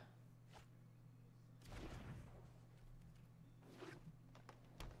good.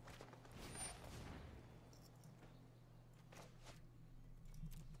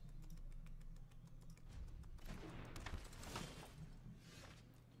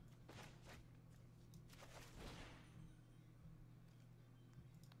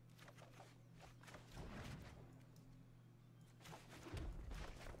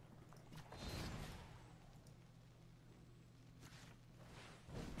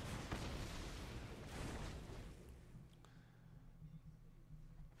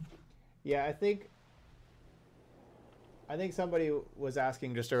 Yeah, I think somebody was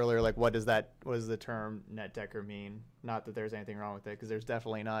asking just earlier, like, what does the term net decker mean? Not that there's anything wrong with it, because there's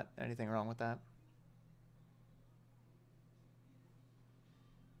definitely not anything wrong with that.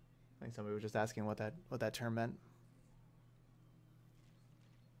 I think somebody was just asking what that term meant.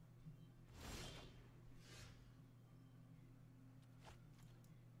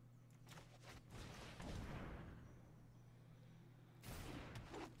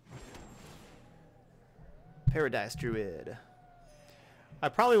 Paradise Druid. I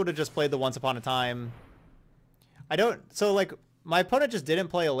probably would have just played the Once Upon a Time. So like my opponent just didn't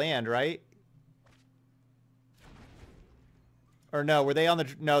play a land, right? Or no, were they on the...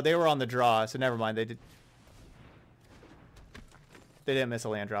 No, they were on the draw, so never mind. They didn't miss a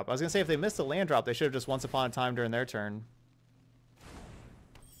land drop. I was going to say, if they missed a land drop, they should have just Once Upon a Time during their turn.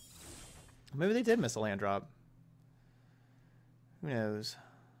 Maybe they did miss a land drop. Who knows?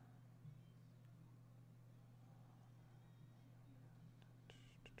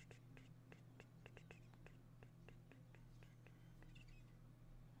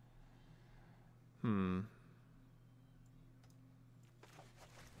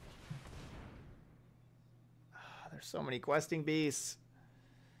 There's so many questing beasts.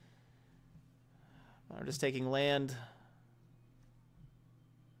 I'm just taking land.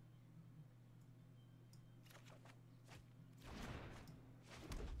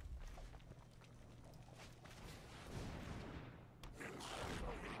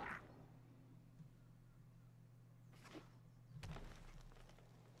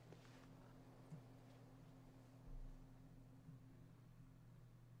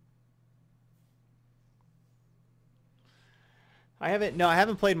 I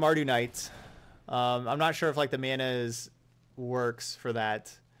haven't played Mardu Knights. I'm not sure if like the mana works for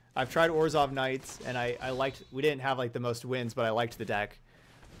that. I've tried Orzhov Knights, and I liked... We didn't have like the most wins, but I liked the deck.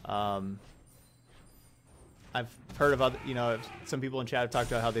 I've heard of other... some people in chat have talked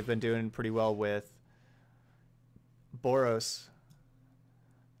about how they've been doing pretty well with Boros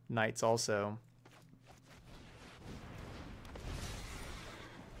Knights also.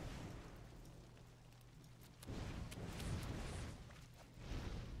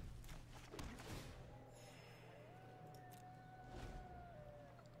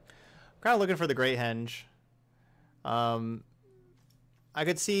 Kind of looking for the Great Henge. I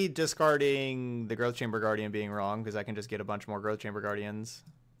could see discarding the Growth Chamber Guardian being wrong, because I can just get a bunch more Growth Chamber Guardians.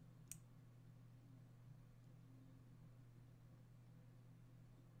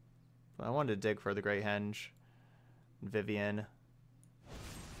 But I wanted to dig for the Great Henge. Vivian.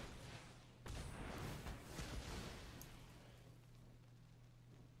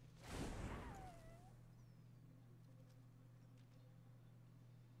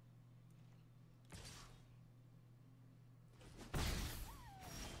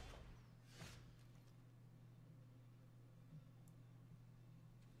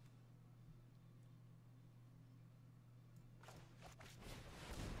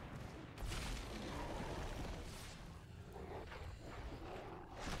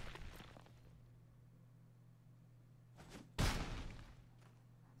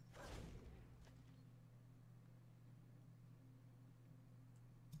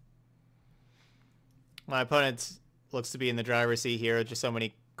 My opponent looks to be in the driver's seat here, just so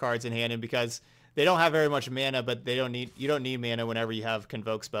many cards in hand, and because they don't have very much mana, but you don't need mana whenever you have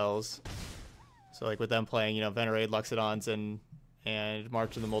Convoke spells. So like with them playing, you know, Venerate Luxodons and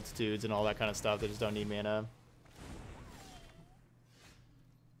March of the Multitudes and all that kind of stuff, they just don't need mana.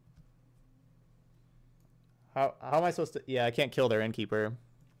 How am I supposed to? Yeah, I can't kill their Innkeeper.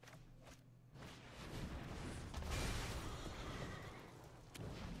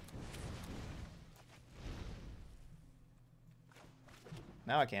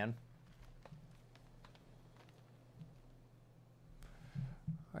 Now I can.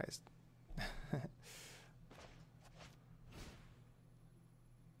 All right.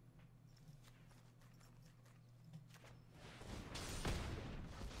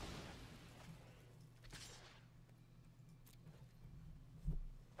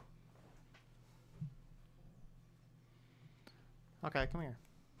 Okay, come here.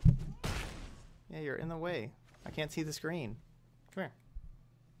 Yeah, you're in the way. I can't see the screen. Come here.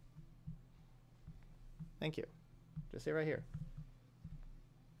 Thank you. Just stay right here.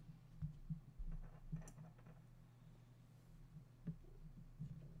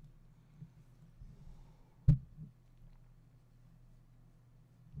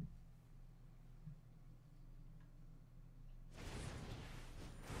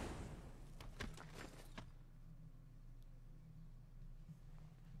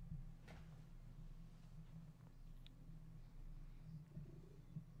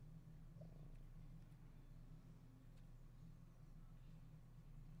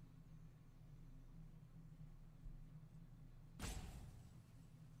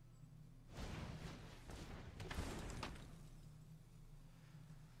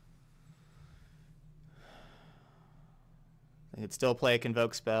 I could still play a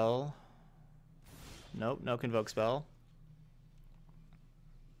Convoke spell. Nope, no Convoke spell.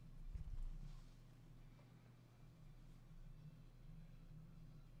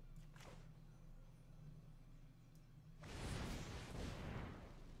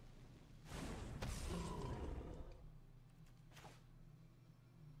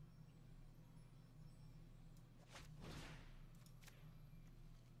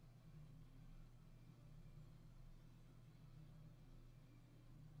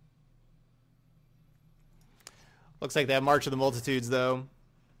 Looks like they have March of the Multitudes, though,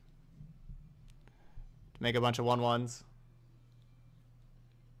 to make a bunch of 1/1s.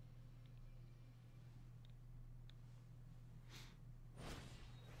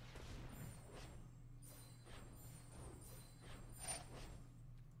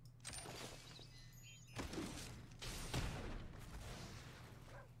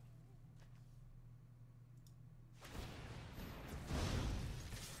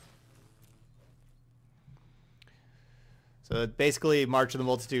 So basically, March of the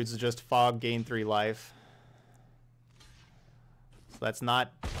Multitudes is just Fog, gain 3 life. So that's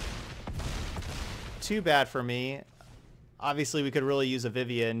not too bad for me. Obviously, we could really use a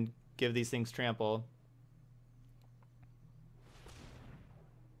Vivian, give these things trample.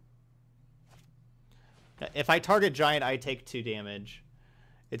 If I target Giant, I take 2 damage.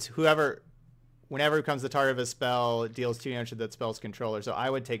 It's whoever, whenever it becomes the target of a spell, it deals 2 damage to that spell's controller. So I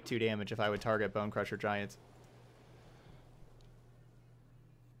would take 2 damage if I would target Bone Crusher Giants.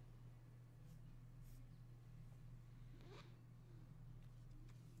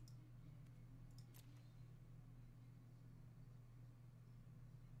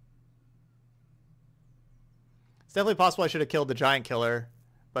 It's definitely possible I should have killed the giant killer.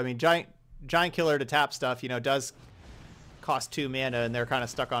 But I mean, giant killer to tap stuff, you know, does cost 2 mana, and they're kind of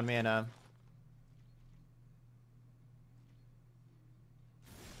stuck on mana.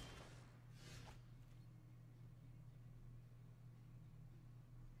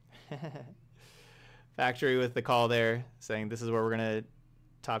 Factory with the call there, saying this is where we're gonna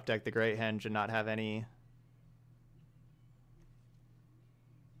top deck the Great Henge and not have anything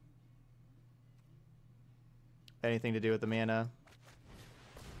to do with the mana.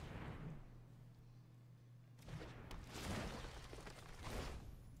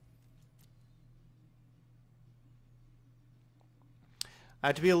 I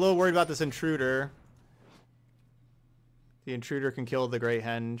have to be a little worried about this intruder. The intruder can kill the Great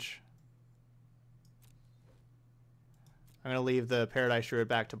Henge. I'm going to leave the Paradise Druid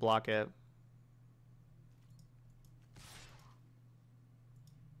back to block it.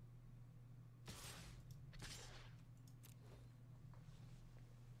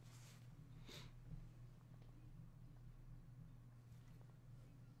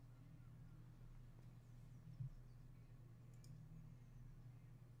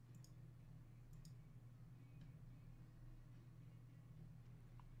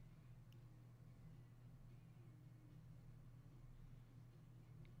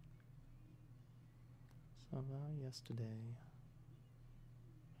 Yesterday.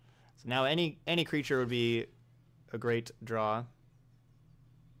 So now any creature would be a great draw.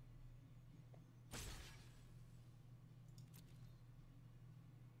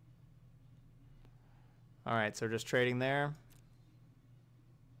 All right, so just trading there.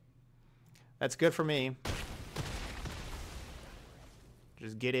 That's good for me.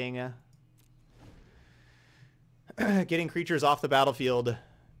 Just getting getting creatures off the battlefield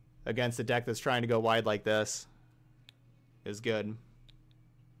against a deck that's trying to go wide like this is good.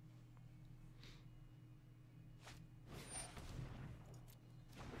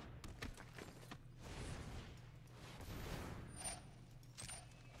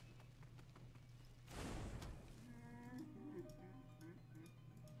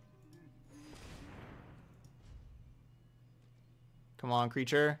 Come on,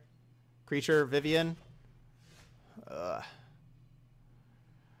 creature. Creature, Vivian.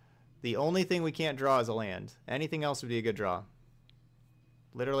 The only thing we can't draw is a land. Anything else would be a good draw.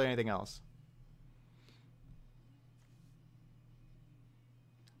 Literally anything else.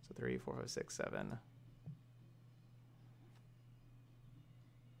 So 3, 4, 5, 6, 7.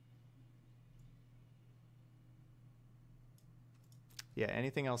 Yeah,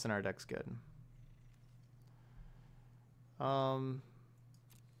 anything else in our deck's good. I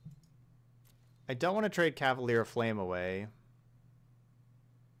don't want to trade Cavalier of Flame away.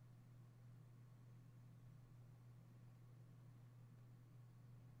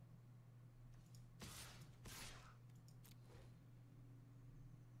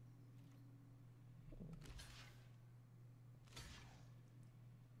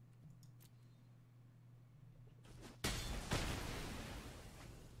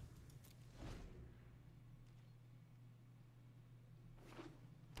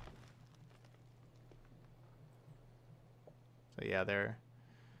 So yeah, they're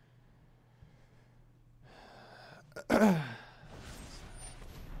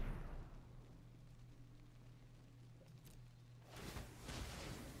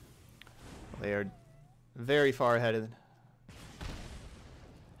they are very far ahead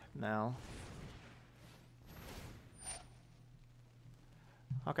now.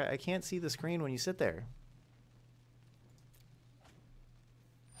 Okay, I can't see the screen when you sit there.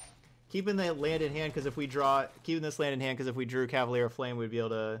 Keeping that land in hand, because if we draw, keeping this land in hand, because if we drew Cavalier of Flame, we'd be able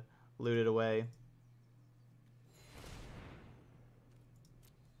to loot it away.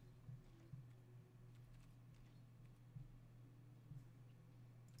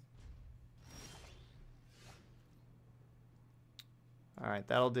 All right,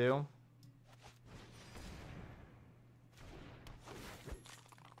 that'll do.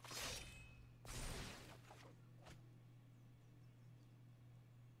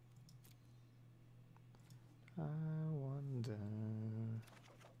 I wonder.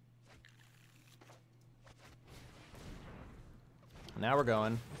 Now we're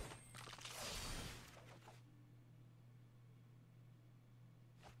going.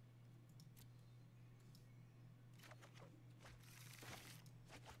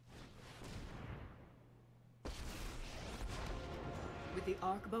 With the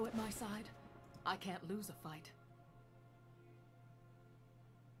arcbow at my side, I can't lose a fight.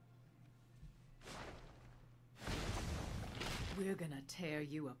 We're gonna tear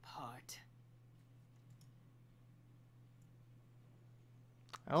you apart.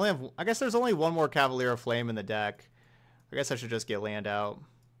 I guess there's only one more Cavalier of Flame in the deck. I guess I should just get land out.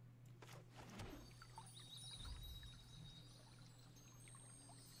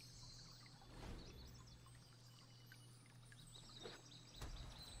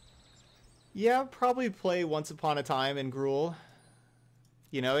 Yeah, probably play Once Upon a Time in Gruul.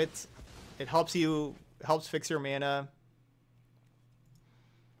 You know, it helps fix your mana.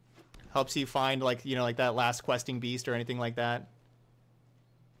 Helps you find like that last questing beast or anything like that.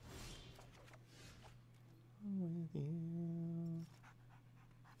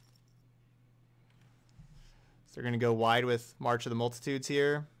 So they're going to go wide with March of the Multitudes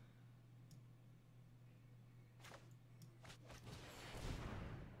here.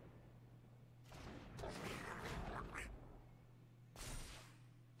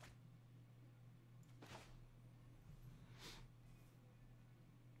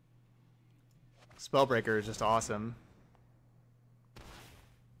 Spellbreaker is just awesome.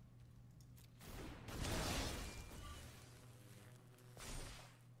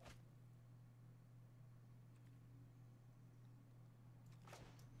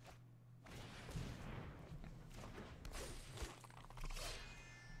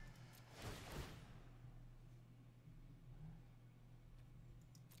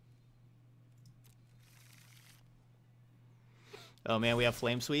 Oh man, we have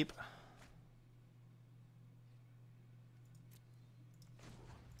Flame Sweep.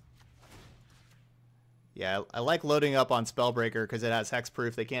 Yeah, I like loading up on Spellbreaker because it has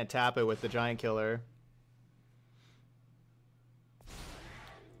hexproof. They can't tap it with the Giant Killer.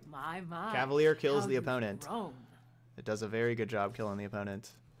 My. Cavalier kills the you've opponent. grown. It does a very good job killing the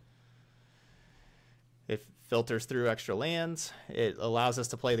opponent. It filters through extra lands. It allows us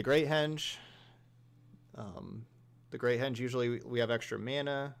to play the Great Henge. The Great Henge, usually we have extra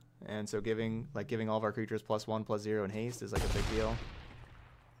mana, and so giving all of our creatures +1/+0 in haste is like a big deal.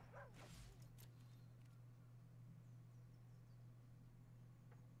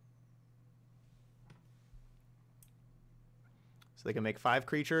 So they can make 5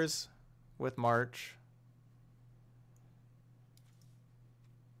 creatures with March.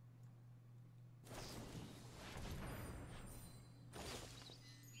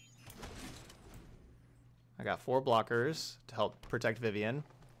 I got 4 blockers to help protect Vivian.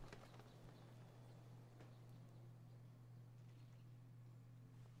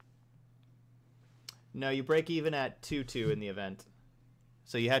 No, you break even at 2/2 in the event.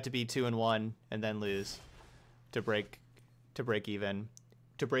 So you had to be 2-1 and then lose to break even.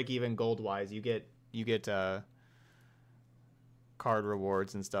 To break even gold wise, you get card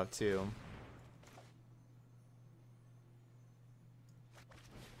rewards and stuff too.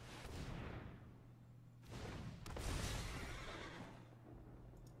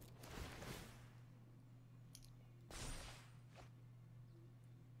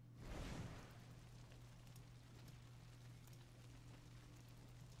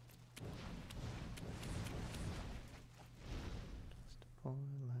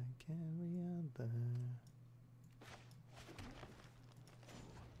 Like every other.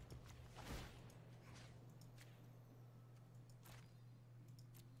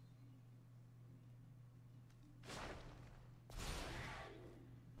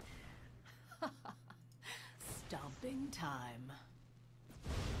 Stomping time.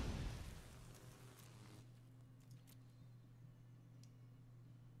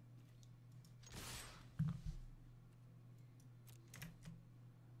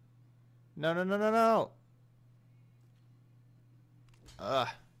 No, no, no, no, no. Ugh.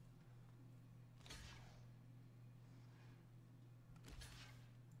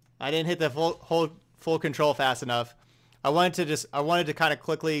 I didn't hit the full control fast enough. I wanted to kind of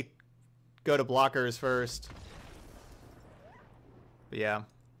quickly go to blockers first. But yeah.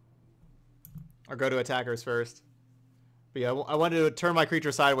 Or go to attackers first. But yeah, I wanted to turn my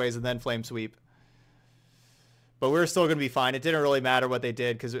creature sideways and then flame sweep. But we're still going to be fine. It didn't really matter what they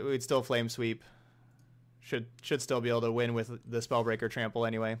did because we'd still flame sweep. Should still be able to win with the Spellbreaker trample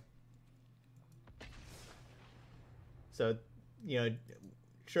anyway. So, you know,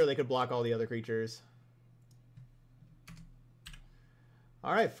 sure they could block all the other creatures.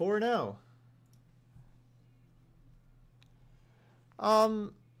 All right, 4-0.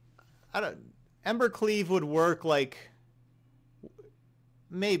 Embercleave would work like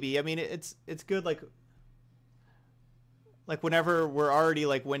maybe. I mean, it's good like whenever we're already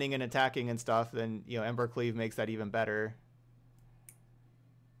like winning and attacking and stuff, then you know Embercleave makes that even better.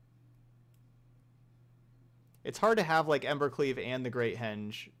 It's hard to have like Embercleave and the Great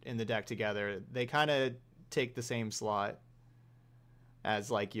Henge in the deck together. They kind of take the same slot as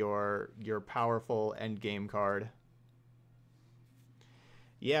like your powerful end game card.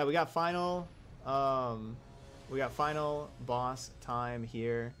 Yeah, we got final boss time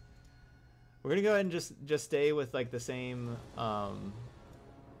here. We're gonna go ahead and just stay with like the same. I'm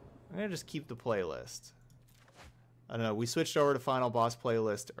gonna just keep the playlist. I don't know. We switched over to final boss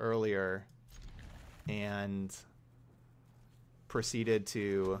playlist earlier, and proceeded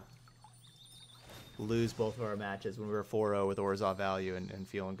to lose both of our matches when we were 4-0 with Orzhov value and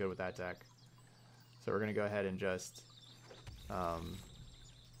feeling good with that deck. So we're gonna go ahead and just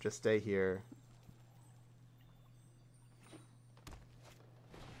stay here.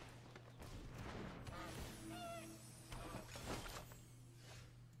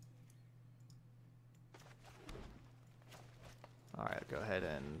 All right, go ahead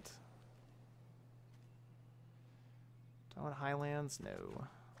and. Do I want Highlands? No.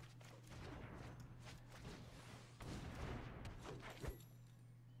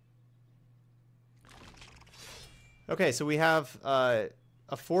 Okay, so we have a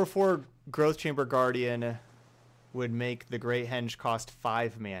 4/4 Growth Chamber Guardian would make the Great Henge cost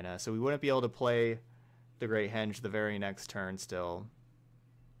 5 mana, so we wouldn't be able to play the Great Henge the very next turn still.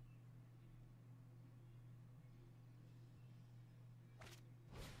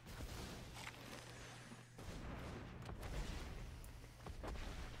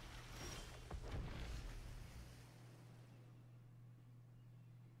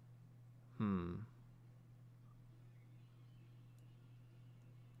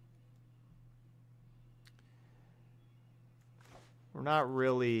 We're not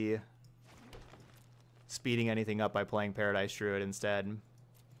really speeding anything up by playing Paradise Druid instead.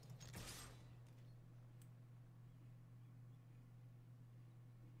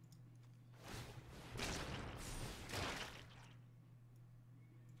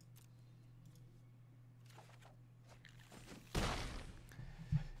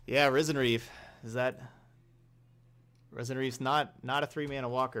 Yeah, Risen Reef. Is that... Risen Reef's not a 3-mana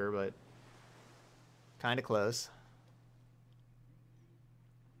walker, but kind of close.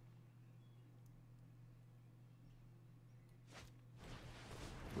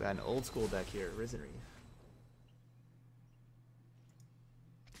 We got an old school deck here, Risen Reef.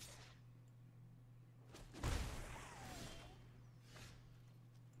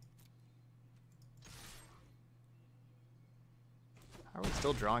 How are we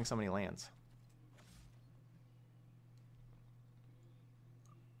still drawing so many lands?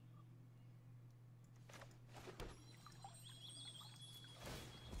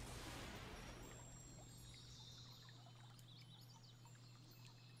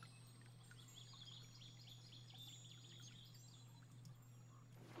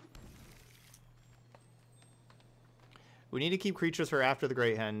 We need to keep creatures for after the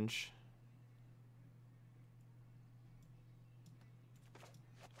Great Henge.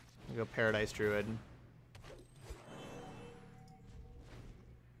 We'll go Paradise Druid.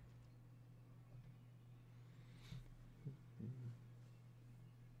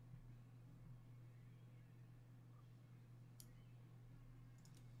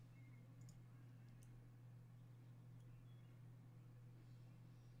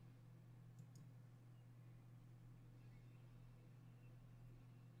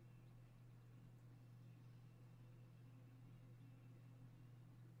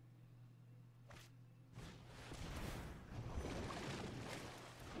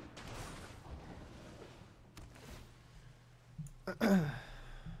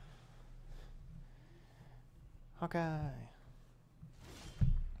 Hawkeye.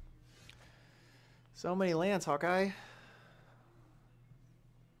 So many lands, Hawkeye.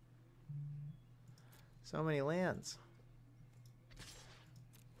 So many lands.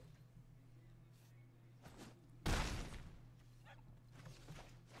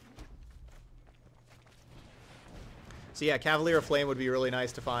 So yeah, Cavalier of Flame would be really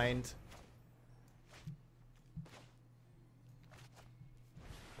nice to find.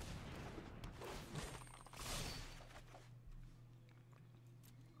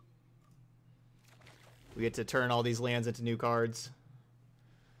 We get to turn all these lands into new cards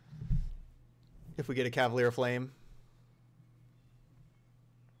if we get a Cavalier of Flame.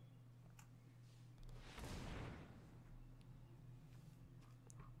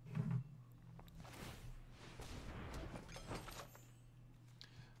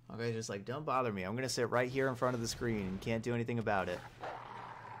 Okay, just like, don't bother me. I'm going to sit right here in front of the screen and can't do anything about it.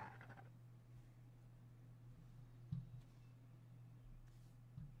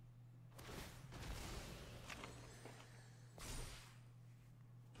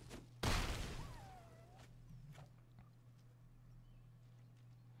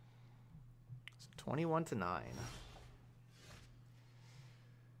 So 21-9.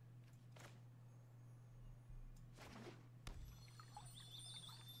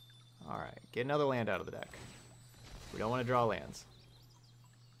 Alright, get another land out of the deck. We don't want to draw lands.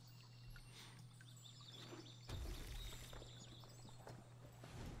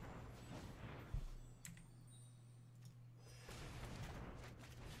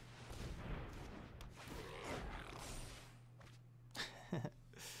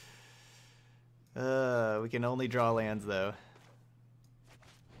 We can only draw lands, though.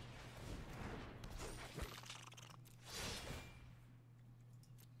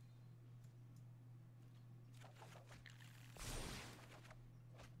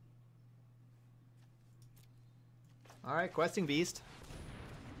 Alright, Questing Beast.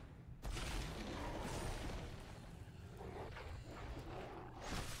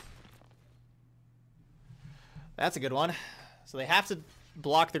 That's a good one. So they have to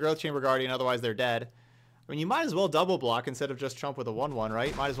block the Growth Chamber Guardian, otherwise they're dead. I mean, you might as well double block instead of just trump with a 1/1,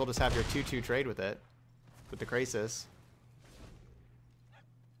 right? Might as well just have your 2/2 trade with it. With the Krasis.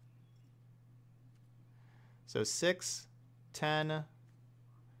 So 6, 10,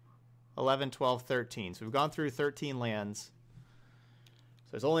 11, 12, 13. So we've gone through 13 lands.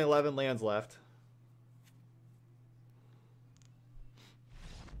 So there's only 11 lands left.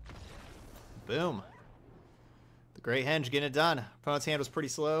 Boom. The Great Henge getting it done. Opponent's hand was pretty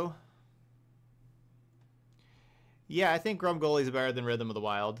slow. Yeah, I think Grumgully is better than Rhythm of the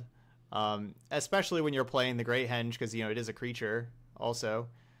Wild. Especially when you're playing the Great Henge, because, you know, it is a creature also.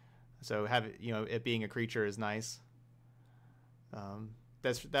 So it being a creature is nice.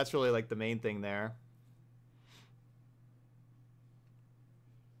 That's really like the main thing there.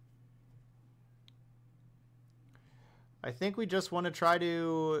 I think we just want to try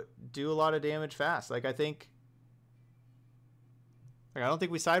to do a lot of damage fast. Like, I don't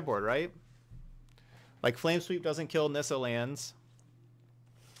think we sideboard, right? Like, Flame Sweep doesn't kill Nissa lands.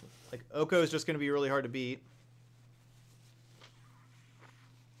 Like, Oko is just going to be really hard to beat.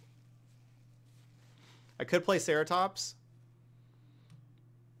 I could play Ceratops.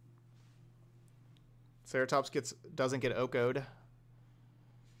 Ceratops doesn't get Oko'd.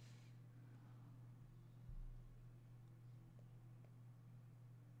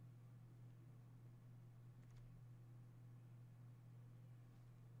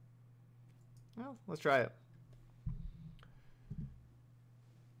 Well, let's try it.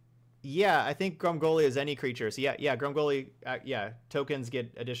 Yeah, I think Grumgully is any creature. So yeah, Grumgully, tokens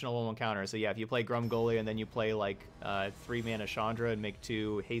get additional 1/1 counter. So yeah, if you play Grumgully and then you play like 3 mana Chandra and make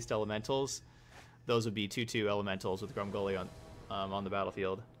 2 haste elementals, those would be 2/2 elementals with Grumgully on the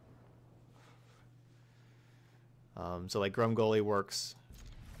battlefield. So like Grumgully works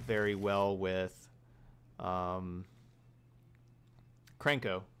very well with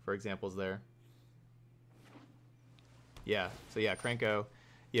Krenko, for example, is there. Yeah, so yeah, Krenko,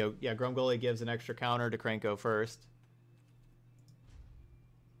 Grumgully gives an extra counter to Krenko first.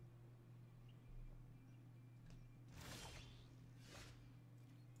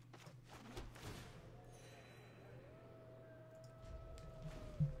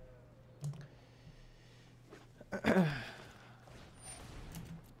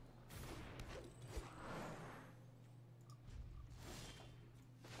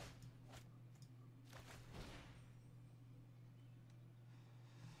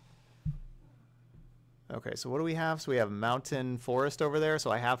 Okay, so what do we have? So we have mountain forest over there.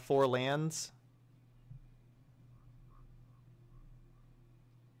 So I have 4 lands.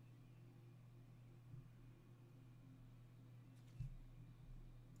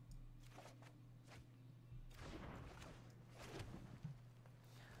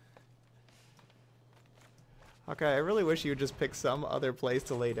 Okay, I really wish you would just pick some other place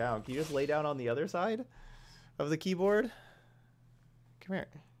to lay down. Can you just lay down on the other side of the keyboard? Come here.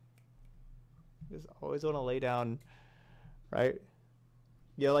 Just always want to lay down, right?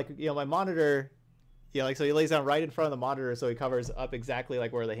 My monitor, so he lays down right in front of the monitor so he covers up exactly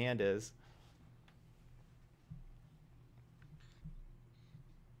like where the hand is.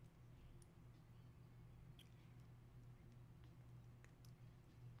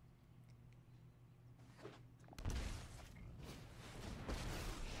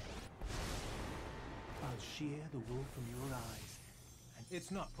 I'll shear the wool from your eyes, and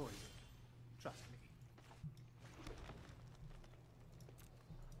it's not poison. Trust me.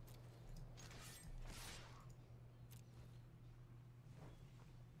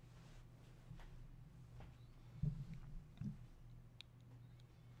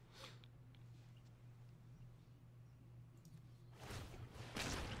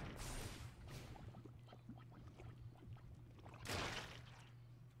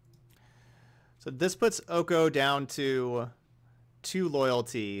 So this puts Oko down to 2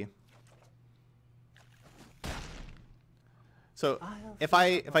 loyalty. So if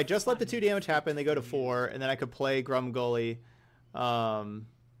I just let the 2 damage happen, they go to 4, and then I could play Grumgully. No,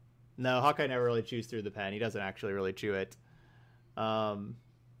 Hawkeye never really chews through the pen. He doesn't actually really chew it. So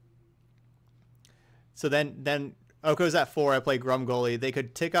then Oko's at 4. I play Grumgully. They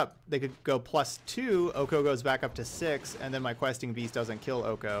could tick up. They could go +2. Oko goes back up to 6, and then my Questing Beast doesn't kill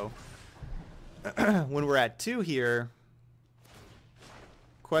Oko. When we're at 2 here,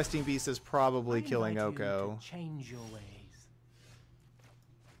 Questing Beast is probably killing Oko. Change your ways.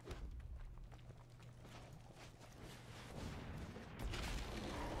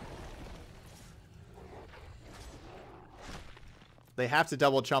 They have to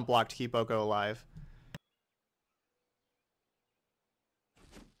double chump block to keep Oko alive.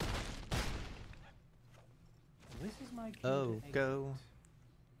 This is my Oko.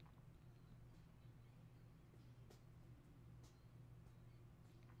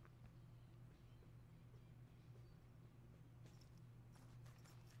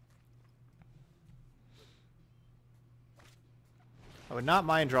 I would not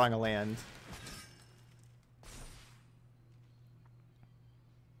mind drawing a land.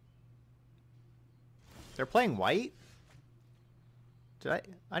 They're playing white? I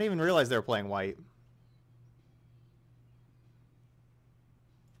didn't even realize they were playing white.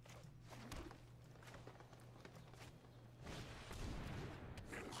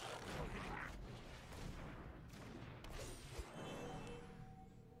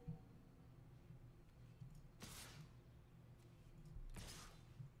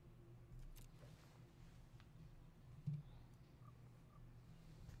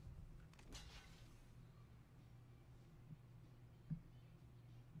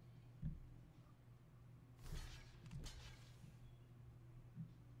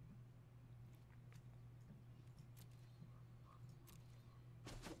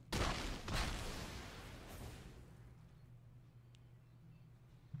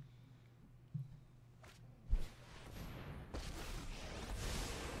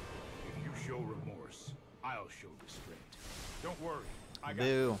 Show remorse. I'll show restraint. Don't worry. I got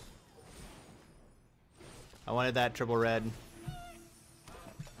Boo. I wanted that triple red.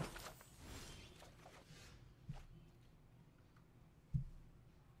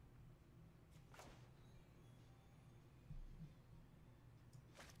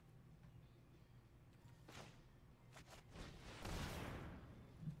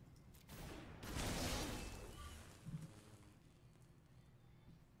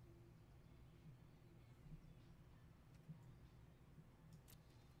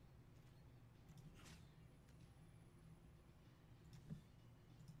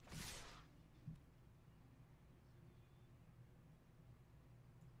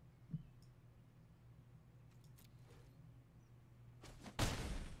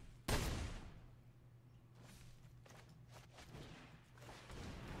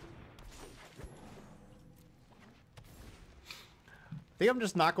 I think I'm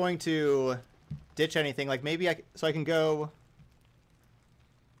just not going to ditch anything. Like maybe I can go,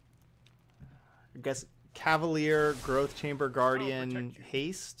 I guess, Cavalier, Growth Chamber, Guardian,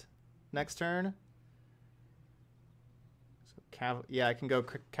 Haste next turn. So yeah, I can go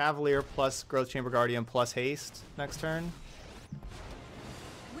Cavalier plus Growth Chamber Guardian plus Haste next turn.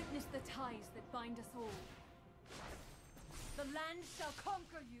 Witness the ties that bind us all. The land shall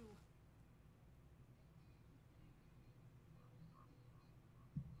conquer you.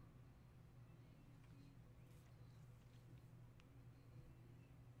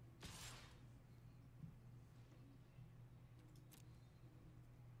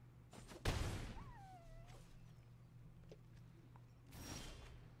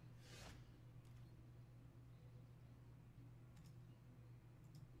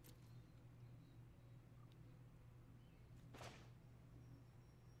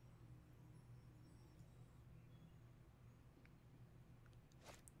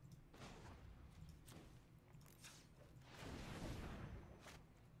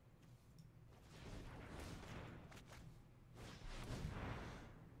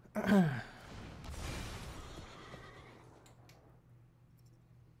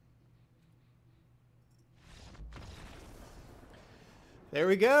 There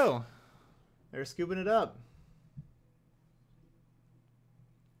we go. They're scooping it up.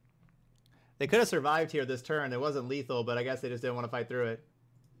 They could have survived here this turn. It wasn't lethal, but I guess they just didn't want to fight through it.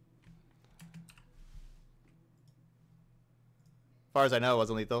 As far as I know, it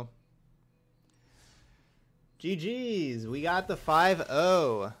wasn't lethal. GG's. We got the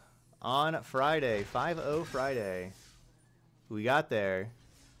 5-0 on Friday. 5-0 Friday. We got there.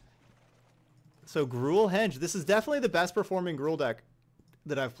 So Gruul Henge. This is definitely the best performing Gruul deck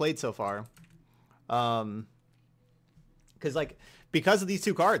that I've played so far. because like because of these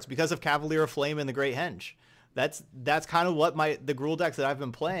two cards, because of Cavalier of Flame and the Great Henge, that's kind of what the Gruul decks that I've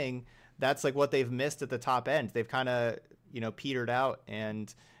been playing. That's like what they've missed at the top end. They've kind of petered out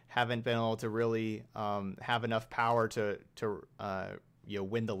and haven't been able to really have enough power to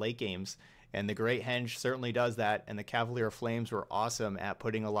win the late games. And the Great Henge certainly does that. And the Cavalier of Flames were awesome at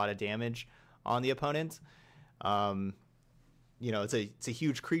putting a lot of damage on the opponent. It's a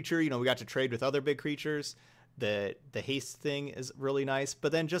huge creature. We got to trade with other big creatures. The haste thing is really nice.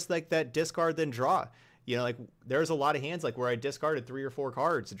 But then just like that discard then draw. Like there's a lot of hands like where I discarded 3 or 4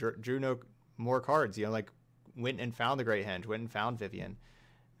 cards, drew no more cards. Like went and found the Great Henge, went and found Vivian,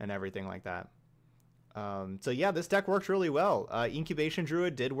 and everything like that. So yeah, this deck worked really well. Incubation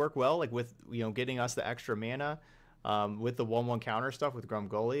Druid did work well, like with getting us the extra mana. With the 1/1 counter stuff with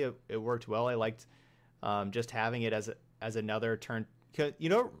Grumgoli, it worked well. I liked just having it as another turn. You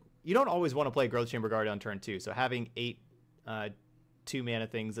don't always want to play Growth Chamber Guard on turn 2, so having 8 2-mana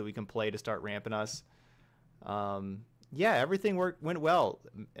things that we can play to start ramping us. Yeah, everything went well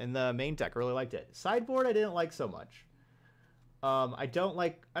in the main deck. I really liked it. Sideboard I didn't like so much. I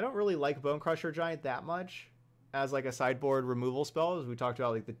don't really like Bone Crusher Giant that much as like a sideboard removal spell. As we talked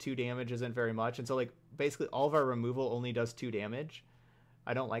about, like the 2 damage isn't very much, and so like basically all of our removal only does 2 damage.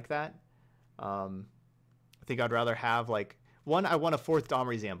 I don't like that. I think I'd rather have like I want a 4th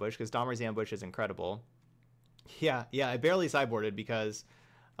Domri's Ambush because Domri's Ambush is incredible. Yeah, I barely sideboarded because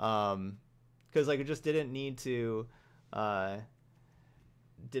like it just didn't need to.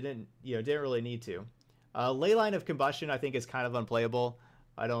 Didn't really need to. Leyline of Combustion I think is kind of unplayable.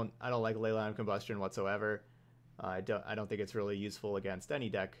 I don't like Leyline of Combustion whatsoever. I don't think it's really useful against any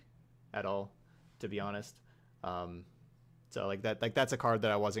deck at all, to be honest. So like that's a card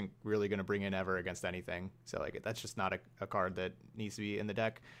that I wasn't really going to bring in ever against anything. So like that's just not a card that needs to be in the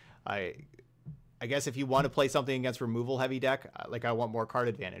deck. I guess if you want to play something against removal heavy deck, like I want more card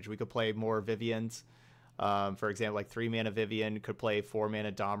advantage. We could play more Vivians. For example, like 3-mana Vivian, could play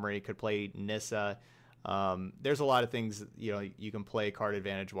 4-mana Domri, could play Nissa. There's a lot of things you can play card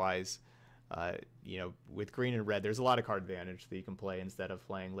advantage wise. With green and red, there's a lot of card advantage that you can play instead of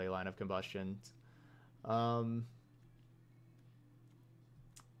playing Leyline of Combustion.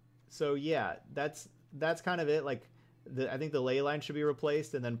 So yeah, that's kind of it. Like I think the Leyline should be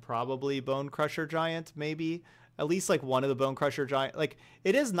replaced, and then probably Bone Crusher Giant, maybe. At least like one of the Bone Crusher Giant. Like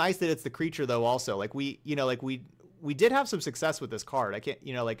it is nice that it's the creature though. Also, like we did have some success with this card. I can't,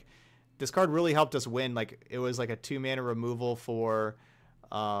 this card really helped us win. Like it was like a 2-mana removal for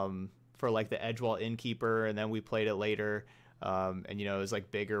like the Edgewall Innkeeper, and then we played it later. And it was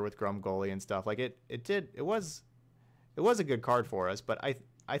like bigger with Grumgoli and stuff. Like it was a good card for us. But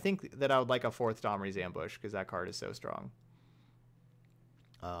I think that I would like a 4th Domri's Ambush because that card is so strong.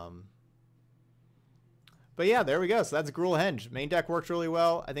 But yeah, there we go. So that's Gruul Henge. Main deck worked really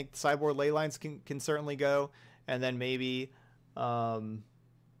well. I think the sideboard Leylines can certainly go, and then maybe,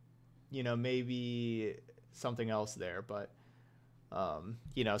 maybe something else there. But so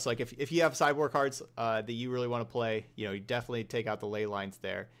like if you have sideboard cards that you really want to play, you definitely take out the Leylines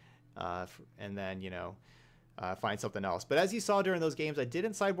there, and then find something else. But as you saw during those games, I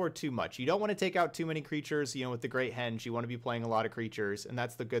didn't sideboard too much. You don't want to take out too many creatures. With the Great Henge, you want to be playing a lot of creatures, and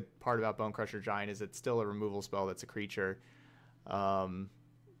that's the good part about Bone Crusher Giant is it's still a removal spell that's a creature. So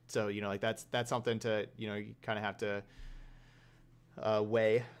like that's something to you kind of have to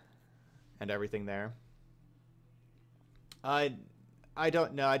weigh and everything there. I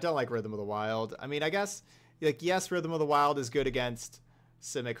don't know. I don't like Rhythm of the Wild. I mean, I guess like yes, Rhythm of the Wild is good against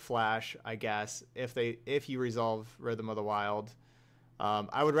Simic Flash, I guess, if you resolve Rhythm of the Wild.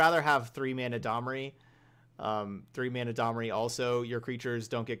 I would rather have 3-mana Domri. 3-mana Domri also, your creatures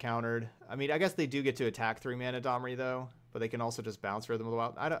don't get countered. I mean, I guess they do get to attack 3-mana Domri though, but they can also just bounce Rhythm of the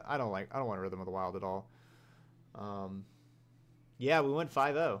Wild. I don't want Rhythm of the Wild at all. Yeah, we went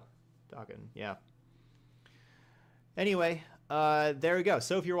 5-0. Talking, yeah. Anyway, there we go.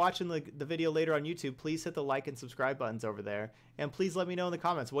 So if you're watching the video later on YouTube, please hit the like and subscribe buttons over there. And please let me know in the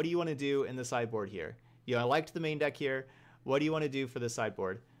comments, what do you want to do in the sideboard here? I liked the main deck here. What do you want to do for the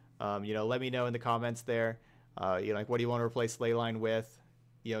sideboard? Let me know in the comments there. Like what do you want to replace Leyline with?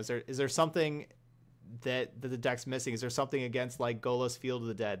 Is there something that the deck's missing? Is there something against like Golos Field of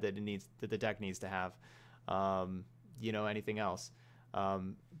the Dead that the deck needs to have? Anything else?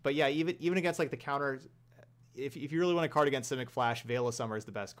 But yeah, even against like the counters, if you really want a card against Simic Flash, Veil of Summer is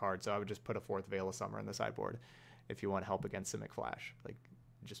the best card. So I would just put a 4th Veil of Summer in the sideboard if you want help against Simic Flash. Like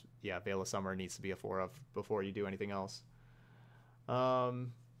just, yeah, Veil of Summer needs to be a 4 of before you do anything else. No,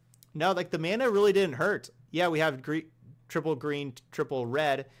 like the mana really didn't hurt. Yeah, we have triple green, triple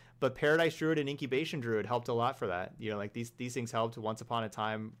red, but Paradise Druid and Incubation Druid helped a lot for that. You know, like these things helped. Once Upon a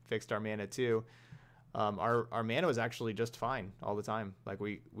Time fixed our mana too. Our mana was actually just fine all the time. Like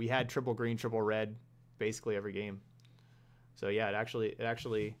we had triple green, triple red basically every game. So yeah, it actually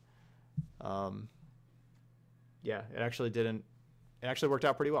worked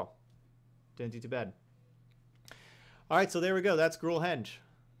out pretty well. Didn't do too bad. All right, so there we go. That's Gruul Henge.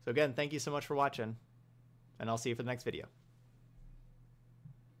 So again, thank you so much for watching, and I'll see you for the next video.